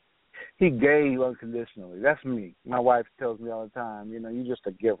 he gave unconditionally. That's me. My wife tells me all the time, you know, you're just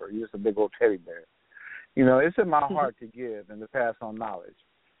a giver. You're just a big old teddy bear. You know, it's in my heart to give and to pass on knowledge.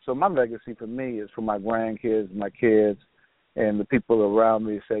 So my legacy for me is for my grandkids, my kids, and the people around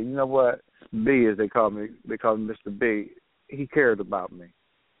me say, you know what, B, as they call me Mr. B, he cared about me.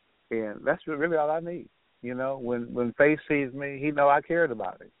 And that's really all I need. You know, when Faith sees me, he know I cared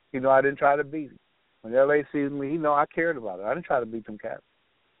about it. He know I didn't try to beat him. When L.A. sees me, he know I cared about it. I didn't try to beat them cats.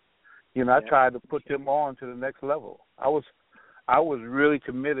 You know, I tried to put them on to the next level. I was really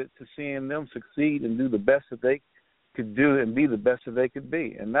committed to seeing them succeed and do the best that they could do and be the best that they could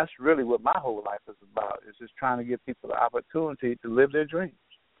be. And that's really what my whole life is about, is just trying to give people the opportunity to live their dreams.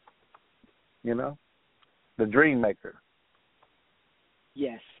 You know, the dream maker.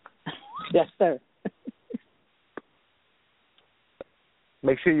 Yes. Yes, sir.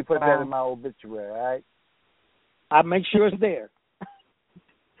 Make sure you put that in my obituary, all right? I'll make sure it's there.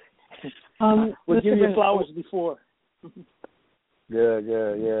 We'll give you flowers before. Yeah.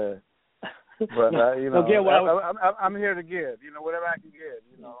 But you know, I'm here to give. You know, whatever I can give.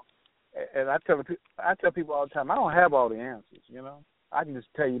 You know, and I tell people all the time, I don't have all the answers. You know, I can just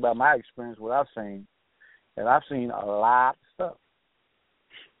tell you about my experience, what I've seen, and I've seen a lot of stuff.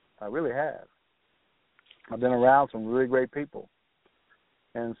 I really have. I've been around some really great people,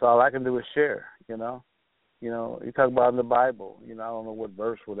 and so all I can do is share. You know, you talk about in the Bible. You know, I don't know what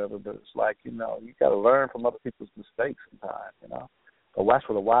verse, whatever, but it's like, you know, you got to learn from other people's mistakes sometimes. You know. But that's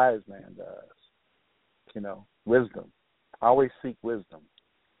what a wise man does. You know, wisdom. Always seek wisdom.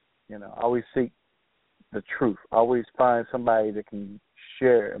 You know, always seek the truth. Always find somebody that can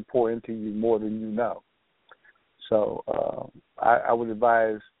share and pour into you more than you know. So I would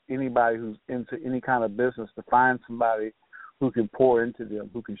advise anybody who's into any kind of business to find somebody who can pour into them,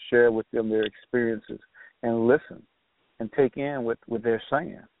 who can share with them their experiences and listen and take in what they're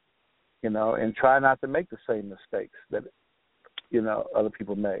saying, you know, and try not to make the same mistakes that, you know, other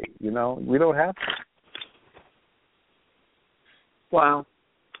people made. You know, we don't have to. Wow.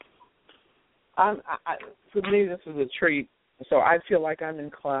 For me, this is a treat. So I feel like I'm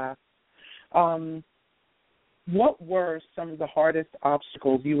in class. What were some of the hardest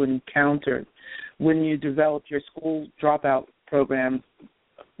obstacles you encountered when you developed your school dropout program?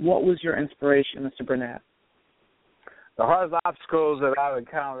 What was your inspiration, Mr. Burnett? The hardest obstacles that I've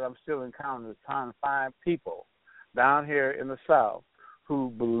encountered, I'm still encountering, is trying to find people down here in the South who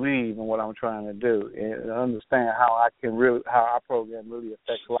believe in what I'm trying to do and understand how our program really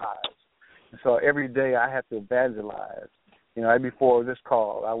affects lives. And so every day I have to evangelize. You know, right before this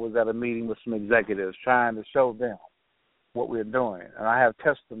call, I was at a meeting with some executives trying to show them what we're doing. And I have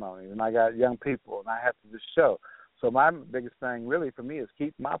testimonies, and I got young people, and I have to just show. So my biggest thing really for me is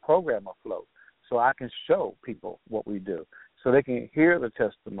keep my program afloat so I can show people what we do, so they can hear the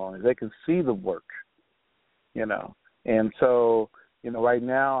testimonies, they can see the work, you know. And so, you know, right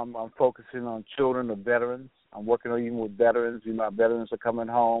now I'm focusing on children of veterans. I'm working even with veterans. You know, our veterans are coming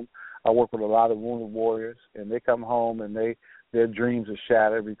home. I work with a lot of wounded warriors, and they come home and they their dreams are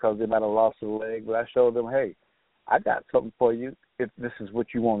shattered because they might have lost a leg. But I showed them, hey, I got something for you if this is what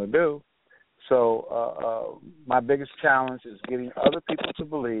you want to do. So my biggest challenge is getting other people to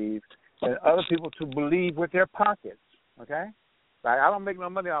believe and other people to believe with their pockets, okay? Like, I don't make no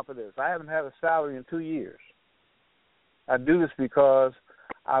money off of this. I haven't had a salary in 2 years. I do this because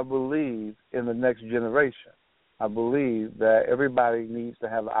I believe in the next generation. I believe that everybody needs to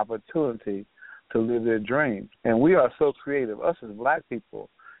have the opportunity to live their dreams. And we are so creative. Us as black people,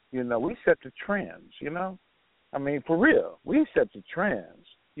 you know, we set the trends, you know? I mean, for real, we set the trends.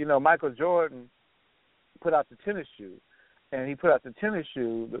 You know, Michael Jordan put out the tennis shoe, and he put out the tennis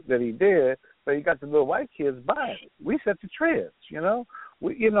shoe that he did, but he got the little white kids buying it. We set the trends, you know?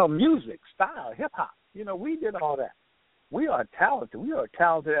 Music, style, hip-hop, you know, we did all that. We are talented. We are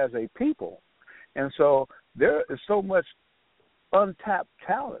talented as a people. And so there is so much untapped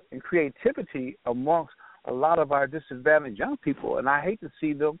talent and creativity amongst a lot of our disadvantaged young people, and I hate to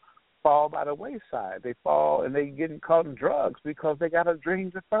see them fall by the wayside. They fall and they getting caught in drugs because they got a dream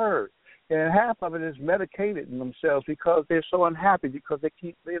deferred. And half of it is medicated in themselves because they're so unhappy because they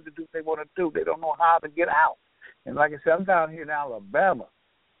can't live to do what they want to do. They don't know how to get out. And like I said, I'm down here in Alabama.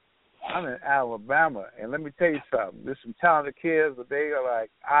 I'm in Alabama, and let me tell you something. There's some talented kids, but they are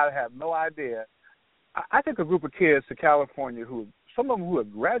like, I have no idea. I took a group of kids to California some of them who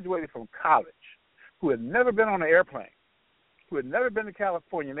had graduated from college, who had never been on an airplane, who had never been to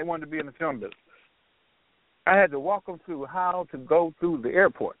California, and they wanted to be in the film business. I had to walk them through how to go through the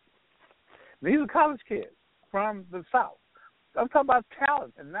airport. These are college kids from the South. I'm talking about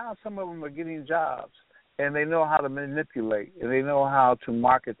talent, and now some of them are getting jobs, and they know how to manipulate, and they know how to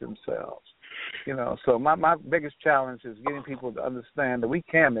market themselves. You know, so my biggest challenge is getting people to understand that we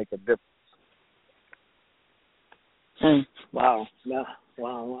can make a difference. Wow,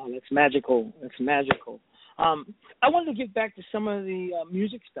 that's magical. That's magical. I wanted to get back to some of the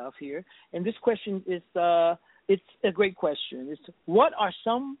music stuff here, and this question is it's a great question. It's what are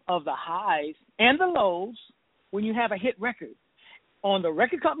some of the highs and the lows when you have a hit record on the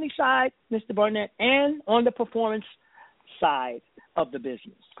record company side, Mr. Barnett, and on the performance side of the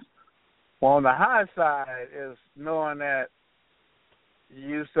business? Well, on the high side is knowing that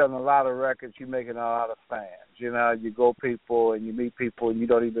you selling a lot of records, you're making a lot of fans. You know, you go people and you meet people and you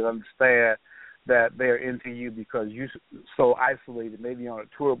don't even understand that they're into you because you're so isolated, maybe on a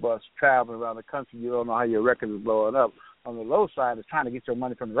tour bus traveling around the country, you don't know how your record is blowing up. On the low side is trying to get your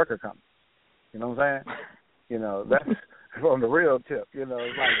money from the record company. You know what I'm saying? You know, that's on the real tip. You know,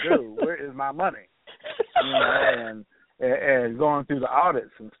 it's like, dude, where is my money? You know, and going through the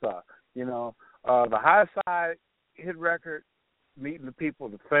audits and stuff. You know, the high side hit record, meeting the people,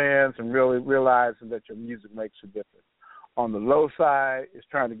 the fans, and really realizing that your music makes a difference. On the low side is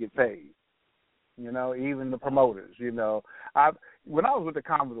trying to get paid. You know, even the promoters, you know. When I was with the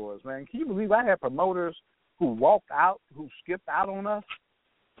Commodores, man, can you believe I had promoters who walked out, who skipped out on us,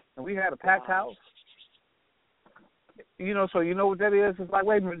 and we had a packed house? You know, so you know what that is? It's like,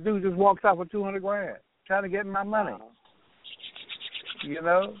 wait a minute, dude just walks out for $200,000 trying to get my money. Wow. You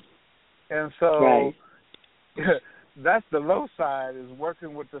know? And so right. That's the low side, is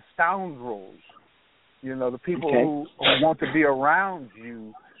working with the scoundrels, you know, the people who want to be around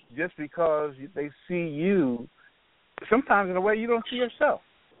you just because they see you sometimes in a way you don't see yourself.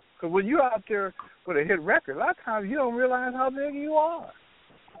 Because when you're out there with a hit record, a lot of times you don't realize how big you are.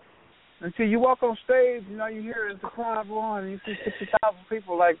 Until you walk on stage, you know, you hear the crowd go on and you see 60,000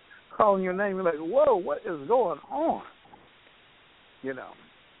 people, like, calling your name. You're like, whoa, what is going on? You know.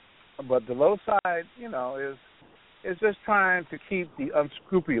 But the low side, you know, is just trying to keep the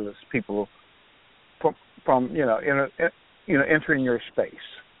unscrupulous people from entering your space.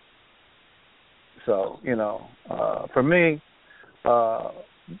 So, you know, for me,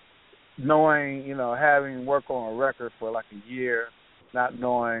 knowing, you know, having worked on a record for like a year, not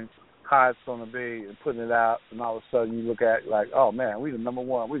knowing how it's going to be and putting it out, and all of a sudden you look at it like, oh, man, we the number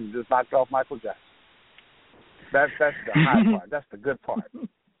one. We just knocked off Michael Jackson. That's the high part. That's the good part.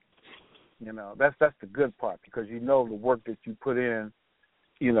 You know, that's the good part, because you know the work that you put in,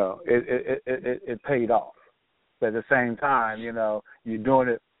 you know, it paid off. But at the same time, you know, you're doing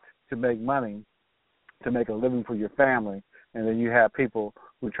it to make money, to make a living for your family, and then you have people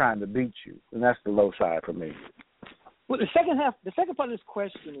who are trying to beat you, and that's the low side for me. Well, the second part of this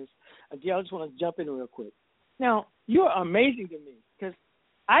question is, again, I just want to jump in real quick. Now, you're amazing to me, because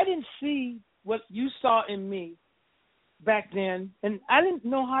I didn't see what you saw in me back then, and I didn't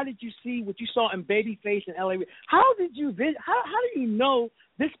know, how did you see what you saw in Babyface and L.A. How do you know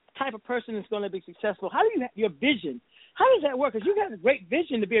this type of person is going to be successful? How do you have your vision How does that work? Because you have a great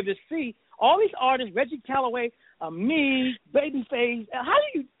vision to be able to see all these artists, Reggie Calloway, me, Babyface. How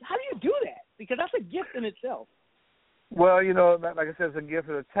do you do that? Because that's a gift in itself. Well, you know, like I said, it's a gift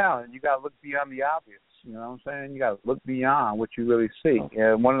of the talent. You got to look beyond the obvious. You know what I'm saying? You got to look beyond what you really see.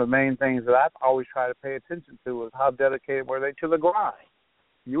 And one of the main things that I've always tried to pay attention to is how dedicated were they to the grind.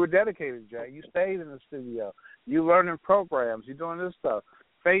 You were dedicated, Jay. You stayed in the studio. You learning programs. You doing this stuff.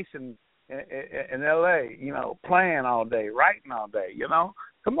 Facing in L.A., you know, playing all day, writing all day, you know.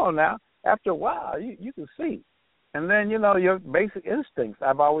 Come on now. After a while, you can see. And then, you know, your basic instincts.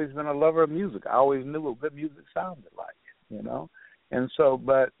 I've always been a lover of music. I always knew what good music sounded like, you know. And so,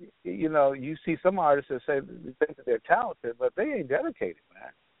 but, you know, you see some artists that say they think that they're talented, but they ain't dedicated,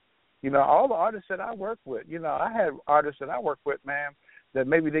 man. You know, all the artists that I work with, you know, I had artists that I work with, man, that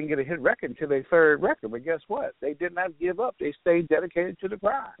maybe didn't get a hit record until their third record. But guess what? They did not give up. They stayed dedicated to the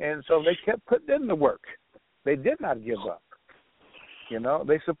grind. And so they kept putting in the work. They did not give up. You know,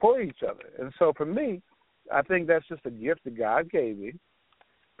 they support each other. And so for me, I think that's just a gift that God gave me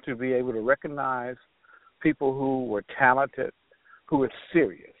to be able to recognize people who were talented, who were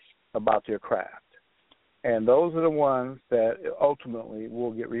serious about their craft. And those are the ones that ultimately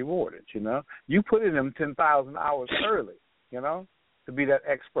will get rewarded, you know. You put in them 10,000 hours early, you know, to be that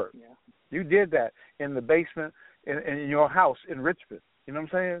expert. Yeah. You did that in the basement in your house in Richmond, you know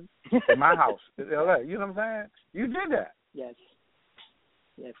what I'm saying? In my house in L.A., you know what I'm saying? You did that. Yes.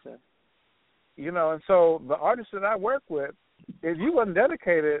 Yes, sir. You know, and so the artists that I work with, if you wasn't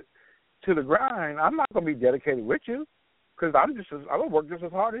dedicated to the grind, I'm not going to be dedicated with you. Because I'm going to work just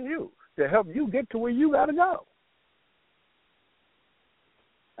as hard as you to help you get to where you got to go.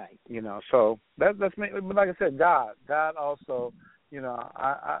 Right. You know, so that's me. But like I said, God also, you know,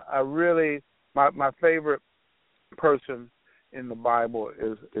 I really, my favorite person in the Bible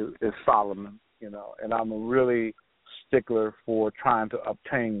is Solomon, you know, and I'm a really stickler for trying to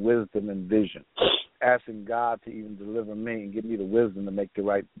obtain wisdom and vision, asking God to even deliver me and give me the wisdom to make the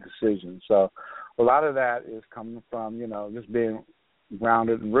right decision. So a lot of that is coming from, you know, just being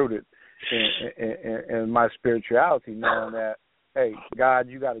grounded and rooted in my spirituality, knowing that, hey, God,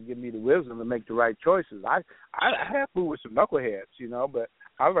 you got to give me the wisdom to make the right choices. I have food with some knuckleheads, you know, but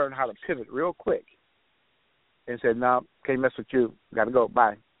I learned how to pivot real quick and said, no, can't mess with you. Got to go.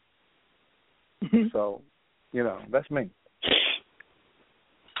 Bye. So, you know, that's me.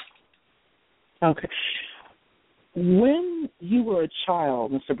 Okay. When you were a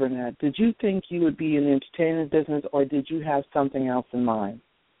child, Mr. Burnett, did you think you would be in the entertainment business, or did you have something else in mind?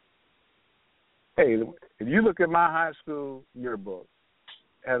 Hey, if you look at my high school yearbook,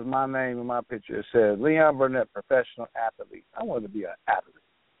 it has my name and my picture. It says, Leon Burnett, professional athlete. I wanted to be an athlete.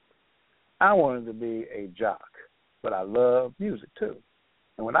 I wanted to be a jock, but I love music too.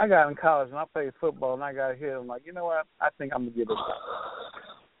 And when I got in college and I played football and I got hit, I'm like, you know what? I think I'm going to give it a shot.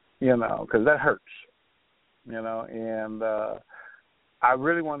 You know, because that hurts. You know, and I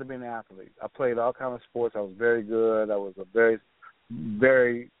really wanted to be an athlete. I played all kinds of sports. I was very good. I was a very,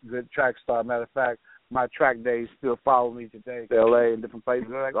 very good track star. Matter of fact, my track days still follow me today to L.A. and different places.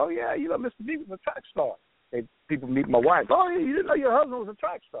 They're like, oh, yeah, you know, Mr. B was a track star. People meet my wife. Oh, yeah, you didn't know your husband was a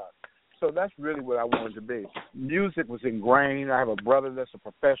track star. So that's really what I wanted to be. Music was ingrained. I have a brother that's a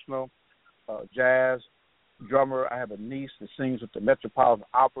professional jazz drummer. I have a niece that sings with the Metropolitan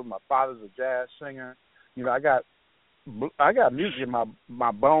Opera. My father's a jazz singer. You know, I got music in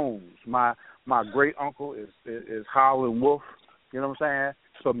my bones. My great uncle is Howlin' Wolf. You know what I'm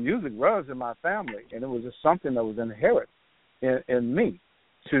saying? So music runs in my family, and it was just something that was inherent in me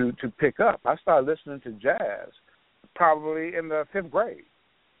to pick up. I started listening to jazz probably in the 5th grade.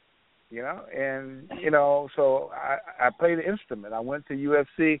 You know, and you know, so I played the instrument. I went to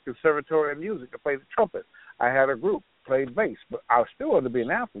UFC Conservatory of Music. I played the trumpet. I had a group, played bass, but I still wanted to be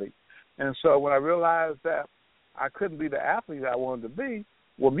an athlete. And so when I realized that I couldn't be the athlete I wanted to be,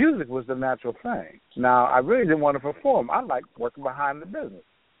 well, music was the natural thing. Now, I really didn't want to perform. I like working behind the business,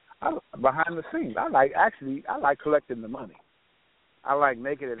 behind the scenes. I like collecting the money. I like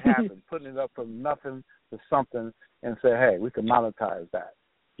making it happen, putting it up from nothing to something and say, hey, we can monetize that.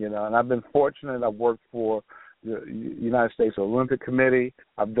 You know, and I've been fortunate. I've worked for the United States Olympic Committee.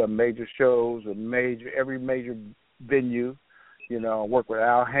 I've done major shows with every major venue. You know, I work with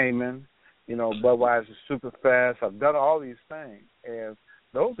Al Heyman, you know, Budweiser Superfest. I've done all these things. And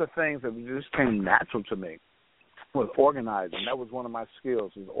those are things that just came natural to me, was organizing. That was one of my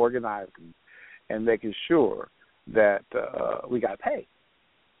skills, was organizing and making sure that we got paid,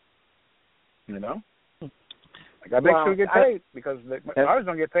 you know. I got to make sure we get paid because the artists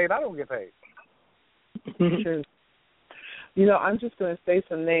don't get paid, I don't get paid. True. You know, I'm just going to say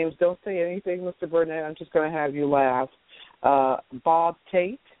some names. Don't say anything, Mr. Burnett. I'm just going to have you laugh. Bob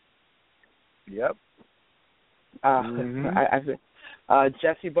Tate. Yep.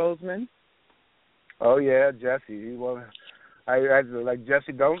 Jesse Bozeman. Oh yeah, Jesse. He was. I like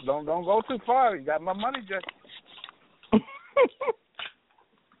Jesse. Don't go too far. You got my money, Jesse.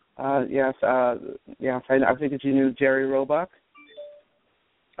 Yes. I think that you knew Jerry Roebuck.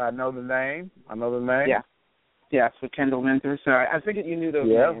 I know the name. Yeah. Yes, with Kendall Minter. So I think that you knew those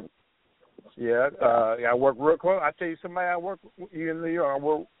names. Yeah. I work real close. I tell you, somebody I work with in New York. I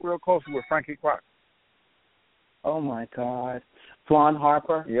work real closely with Frankie Clark. Oh my God. Vaughn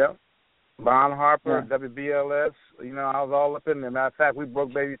Harper. Yep. Vaughn Harper, Yeah. WBLS. You know, I was all up in there. Matter of fact, we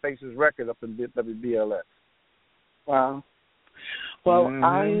broke Babyface's record up in WBLS. Wow. Well,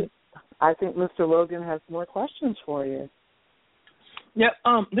 I think Mr. Logan has more questions for you. Yeah.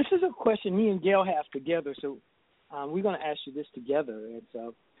 This is a question me and Gail have together, so we're going to ask you this together. It's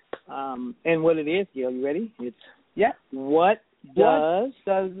and what it is, Gail, you ready? It's what does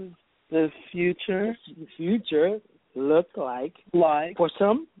the future look like for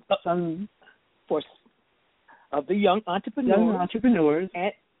some of the young entrepreneurs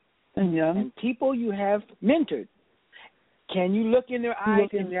and people you have mentored? Can you look in their eyes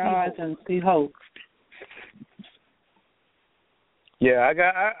and see hope? Yeah,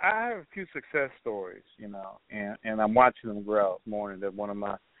 I have a few success stories, you know, and I'm watching them grow this morning. That one of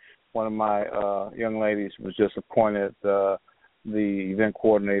my young ladies was just appointed the event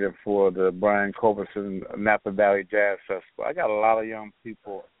coordinator for the Brian Culbertson Napa Valley Jazz Festival. I got a lot of young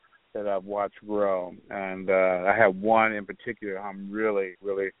people that I've watched grow, and I have one in particular I'm really,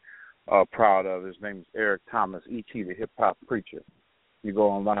 really proud of. His name is Eric Thomas, E.T., the hip-hop preacher. You go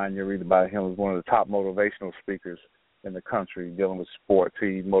online, you read about him as one of the top motivational speakers in the country dealing with sports.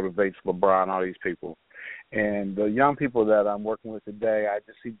 He motivates LeBron, all these people. And the young people that I'm working with today, I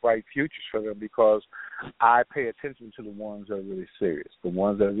just see bright futures for them because I pay attention to the ones that are really serious. The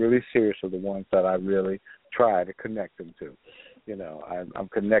ones that are really serious are the ones that I really try to connect them to. You know, I'm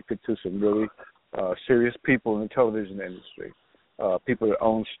connected to some really serious people in the television industry, people that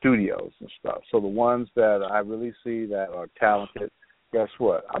own studios and stuff. So the ones that I really see that are talented, guess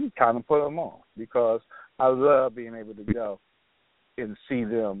what? I'm trying to put them on because I love being able to go and see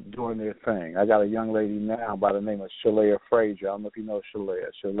them doing their thing. I got a young lady now by the name of Shalea Frazier. I don't know if you know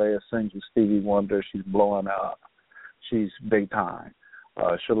Shalea. Shalea sings with Stevie Wonder. She's blowing up. She's big time.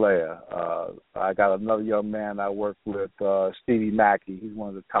 Shalea. I got another young man I work with, Stevie Mackey. He's one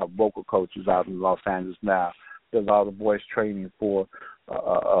of the top vocal coaches out in Los Angeles now. Does all the voice training for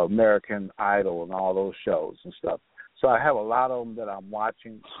American Idol and all those shows and stuff. So I have a lot of them that I'm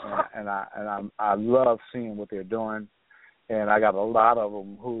watching, and I love seeing what they're doing. And I got a lot of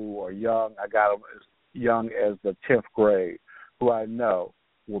them who are young. I got them as young as the 10th grade, who I know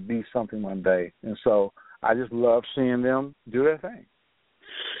will be something one day. And so I just love seeing them do their thing,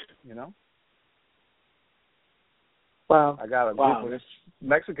 you know. Wow. I got a group of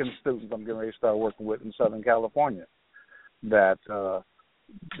Mexican students I'm getting ready to start working with in Southern California that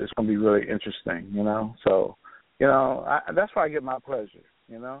it's going to be really interesting, you know. So, you know, that's where I get my pleasure,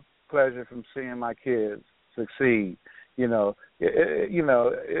 you know, pleasure from seeing my kids succeed. You know,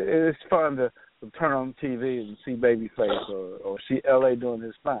 it's fun to turn on TV and see Babyface or see L.A. doing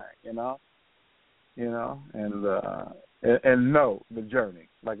his thing, you know, and know the journey.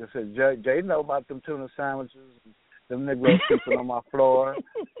 Like I said, Jay know about them tuna sandwiches, and them Negroes sleeping on my floor,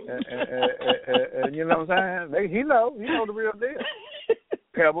 and you know what I'm saying? He know the real deal.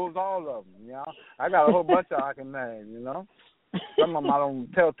 Pebbles, all of them, you know. I got a whole bunch of I can name, you know. Some of them I don't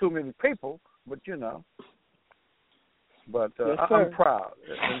tell too many people, but you know. But yes, I'm proud.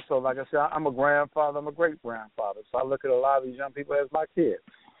 And so, like I said, I'm a grandfather. I'm a great-grandfather. So I look at a lot of these young people as my kids.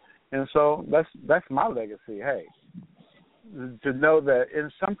 And so that's my legacy. Hey, to know that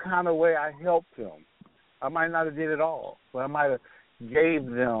in some kind of way I helped them. I might not have did it all, but I might have gave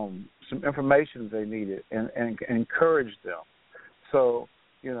them some information they needed and encouraged them. So,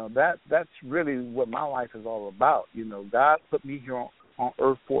 you know, that's really what my life is all about. You know, God put me here on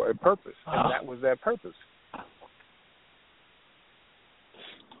earth for a purpose, and that was that purpose.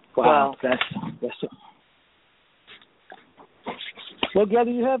 Wow, that's Well, Gail,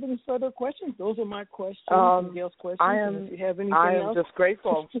 do you have any further questions? Those are my questions. Gail's questions. If you have anything else? Just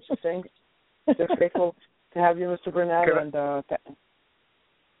grateful. Just grateful to have you, Mr. Burnett.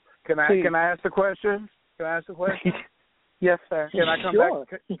 Can I ask the question? Yes, sir. Can I come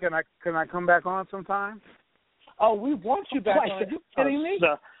back? Can I come back on sometime? Oh, we want you back on. Are you kidding me?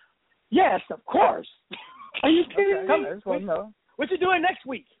 Yes, of course. Are you kidding me? I just want to know. What you doing next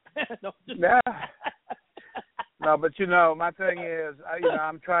week? No, No, but my thing is,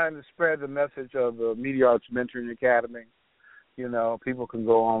 I'm trying to spread the message of the Media Arts Mentoring Academy. People can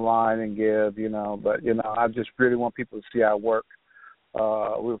go online and give, but I just really want people to see our work.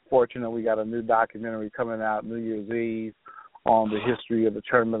 We're fortunate we got a new documentary coming out New Year's Eve on the history of the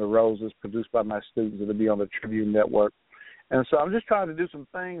Tournament of Roses, produced by my students. It'll be on the Tribune Network. And so I'm just trying to do some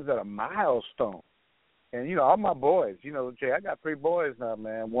things that are milestone. And, all my boys, Jay, I got 3 boys now,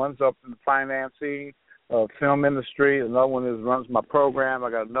 man. One's up in the financing, film industry. Another one runs my program.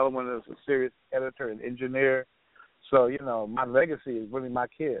 I got another one that's a serious editor and engineer. So, my legacy is really my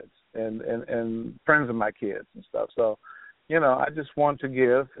kids and friends of my kids and stuff. So, I just want to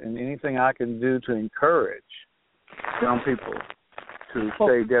give, and anything I can do to encourage young people to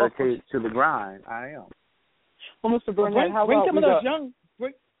stay dedicated to the grind, I am. Well, Mr. Burnett, how bring about some of those young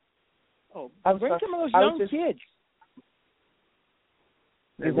kids.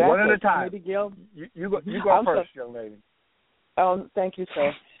 Exactly. One at a time. Maybe Gail. You go first, young lady. Thank you,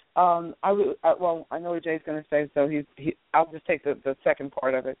 sir. I know what Jay's going to say, so I'll just take the second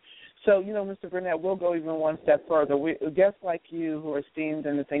part of it. So, Mr. Burnett, we'll go even one step further. Guests like you who are esteemed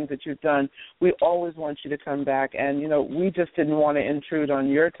in the things that you've done, we always want you to come back. And, we just didn't want to intrude on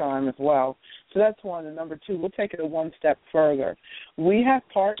your time as well. So that's one. And number 2, we'll take it one step further. We have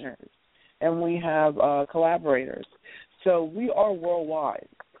partners and we have collaborators. So we are worldwide.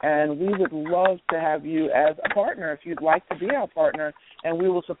 And we would love to have you as a partner if you'd like to be our partner, and we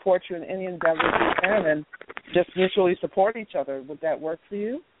will support you in any endeavor we can and just mutually support each other. Would that work for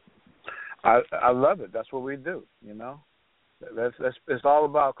you? I love it. That's what we do, it's all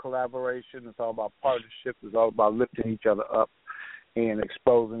about collaboration. It's all about partnership. It's all about lifting each other up and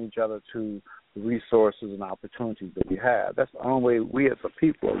exposing each other to the resources and opportunities that we have. That's the only way we as a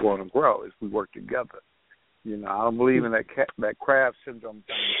people are going to grow, is we work together. I don't believe in that craft syndrome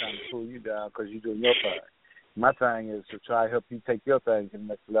thing trying to pull you down because you're doing your thing. My thing is to try to help you take your thing to the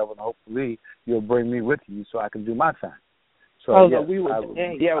next level, and hopefully you'll bring me with you so I can do my thing. So we will.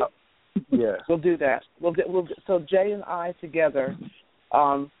 We'll do that. So Jay and I together.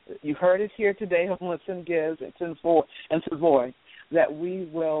 You've heard it here today on Listen Gives and Savoy that we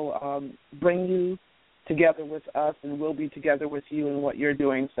will bring you together with us, and we'll be together with you in what you're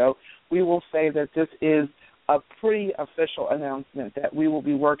doing. So we will say that this is a pretty official announcement that we will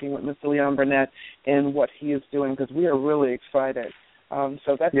be working with Mr. Leon Burnett in what he is doing, because we are really excited.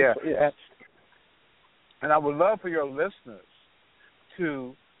 So that's And I would love for your listeners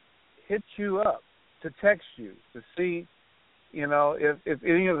to hit you up, to text you, to see, if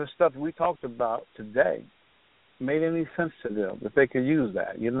any of the stuff we talked about today made any sense to them, if they could use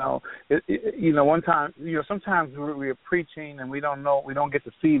that. One time, sometimes we're preaching and we don't get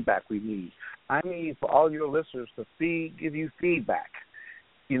the feedback we need. I need for all your listeners to give you feedback,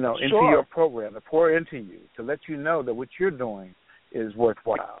 into your program, to pour into you, to let you know that what you're doing is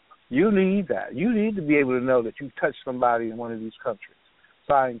worthwhile. You need that. You need to be able to know that you've touched somebody in one of these countries.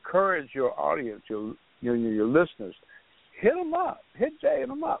 So I encourage your audience, your listeners, hit them up, hit Jay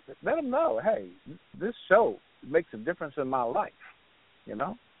and them up, let them know, hey, this show makes a difference in my life,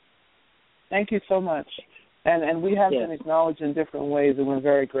 Thank you so much. And we have been acknowledged in different ways, and we're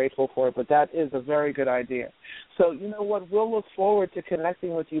very grateful for it, but that is a very good idea. So, you know what, we'll look forward to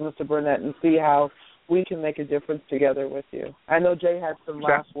connecting with you, Mr. Burnett, and see how we can make a difference together with you. I know Jay has some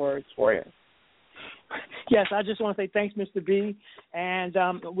last words for you. Yes, I just want to say thanks, Mr. B, and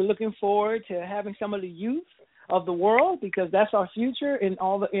we're looking forward to having some of the youth of the world, because that's our future, and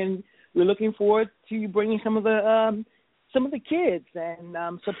we're looking forward to you bringing some of the kids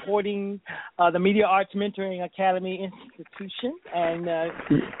and supporting the Media Arts Mentoring Academy institution and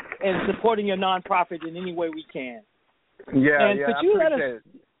supporting your nonprofit in any way we can. Could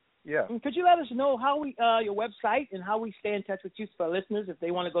you let us know how your website and how we stay in touch with you for listeners if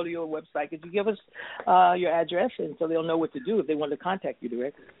they want to go to your website? Could you give us your address, and so they'll know what to do if they want to contact you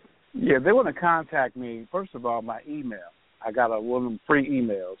directly? Yeah, if they want to contact me, first of all, my email. I got one of them free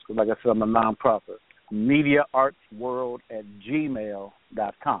emails because, like I said, I'm a nonprofit.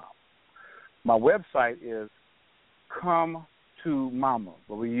 MediaArtsWorld@gmail.com. My website is Come to Mama,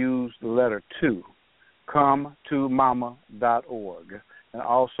 where we use the letter 2, ComeToMama.org, and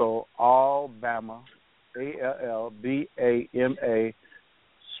also Allbama, ALLBAMA,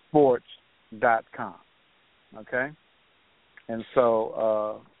 sports.com. Okay? And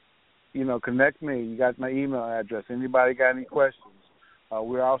so, connect me. You got my email address. Anybody got any questions?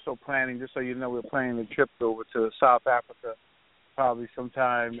 We're also planning, just so you know, we're planning a trip over to South Africa probably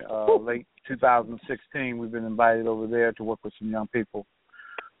sometime late 2016. We've been invited over there to work with some young people.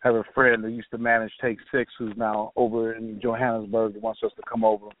 I have a friend who used to manage Take 6 who's now over in Johannesburg and wants us to come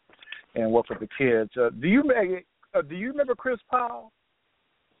over and work with the kids. Do you do you remember Chris Powell?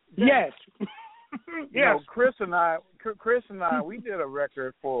 Yes. Yes. Chris and I, we did a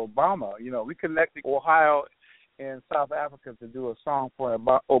record for Obama. We connected Ohio and South Africa to do a song for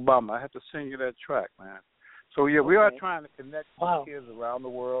Obama. I have to sing you that track, man. So yeah, we are trying to connect kids around the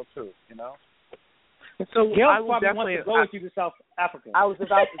world too. So Gail I would definitely want to go with you to South Africa. I was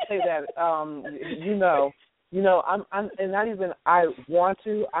about to say that. I'm and not even I want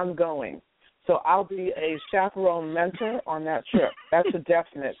to. I'm going. So I'll be a chaperone mentor on that trip. That's a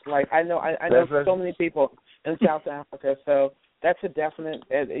definite. Like I know so many people in South Africa, so that's a definite.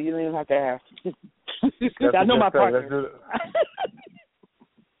 You don't even have to ask. I know my partner.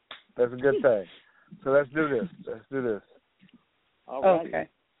 That's a good thing. So let's do this. All right. Okay.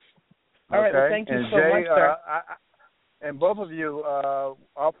 All right. Well, thank you so much, sir. And both of you,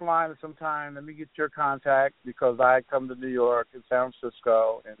 offline sometime, let me get your contact because I come to New York and San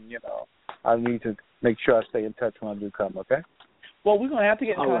Francisco, and, I need to make sure I stay in touch when I do come, okay? Well, we're going to have to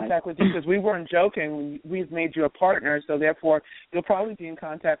get in contact with you because we weren't joking. We've made you a partner, so therefore you'll probably be in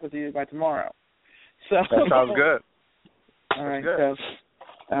contact with you by tomorrow. So that sounds good. All right. Good.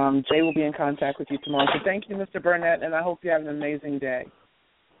 So Jay will be in contact with you tomorrow. So thank you, Mr. Burnett, and I hope you have an amazing day.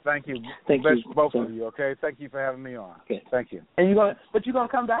 Thank you. Thank you, both of you. Okay. Thank you for having me on. Okay. Thank you. And you're gonna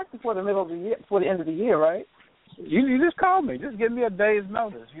come back before the middle of the year, before the end of the year, right? You just call me. Just give me a day's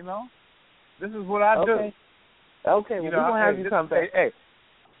notice. This is what I do. Okay. Well, we're gonna have you come back. Hey,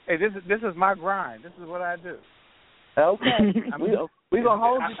 this is my grind. This is what I do. Okay. We're gonna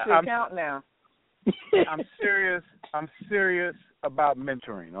hold you to account now. I'm serious. I'm serious about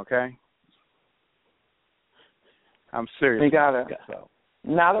mentoring. Okay. I'm serious. We got it. So.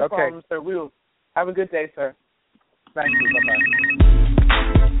 Not a problem, sir. We'll have a good day, sir. Thank you. Bye-bye.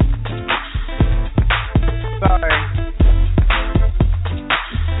 Sorry.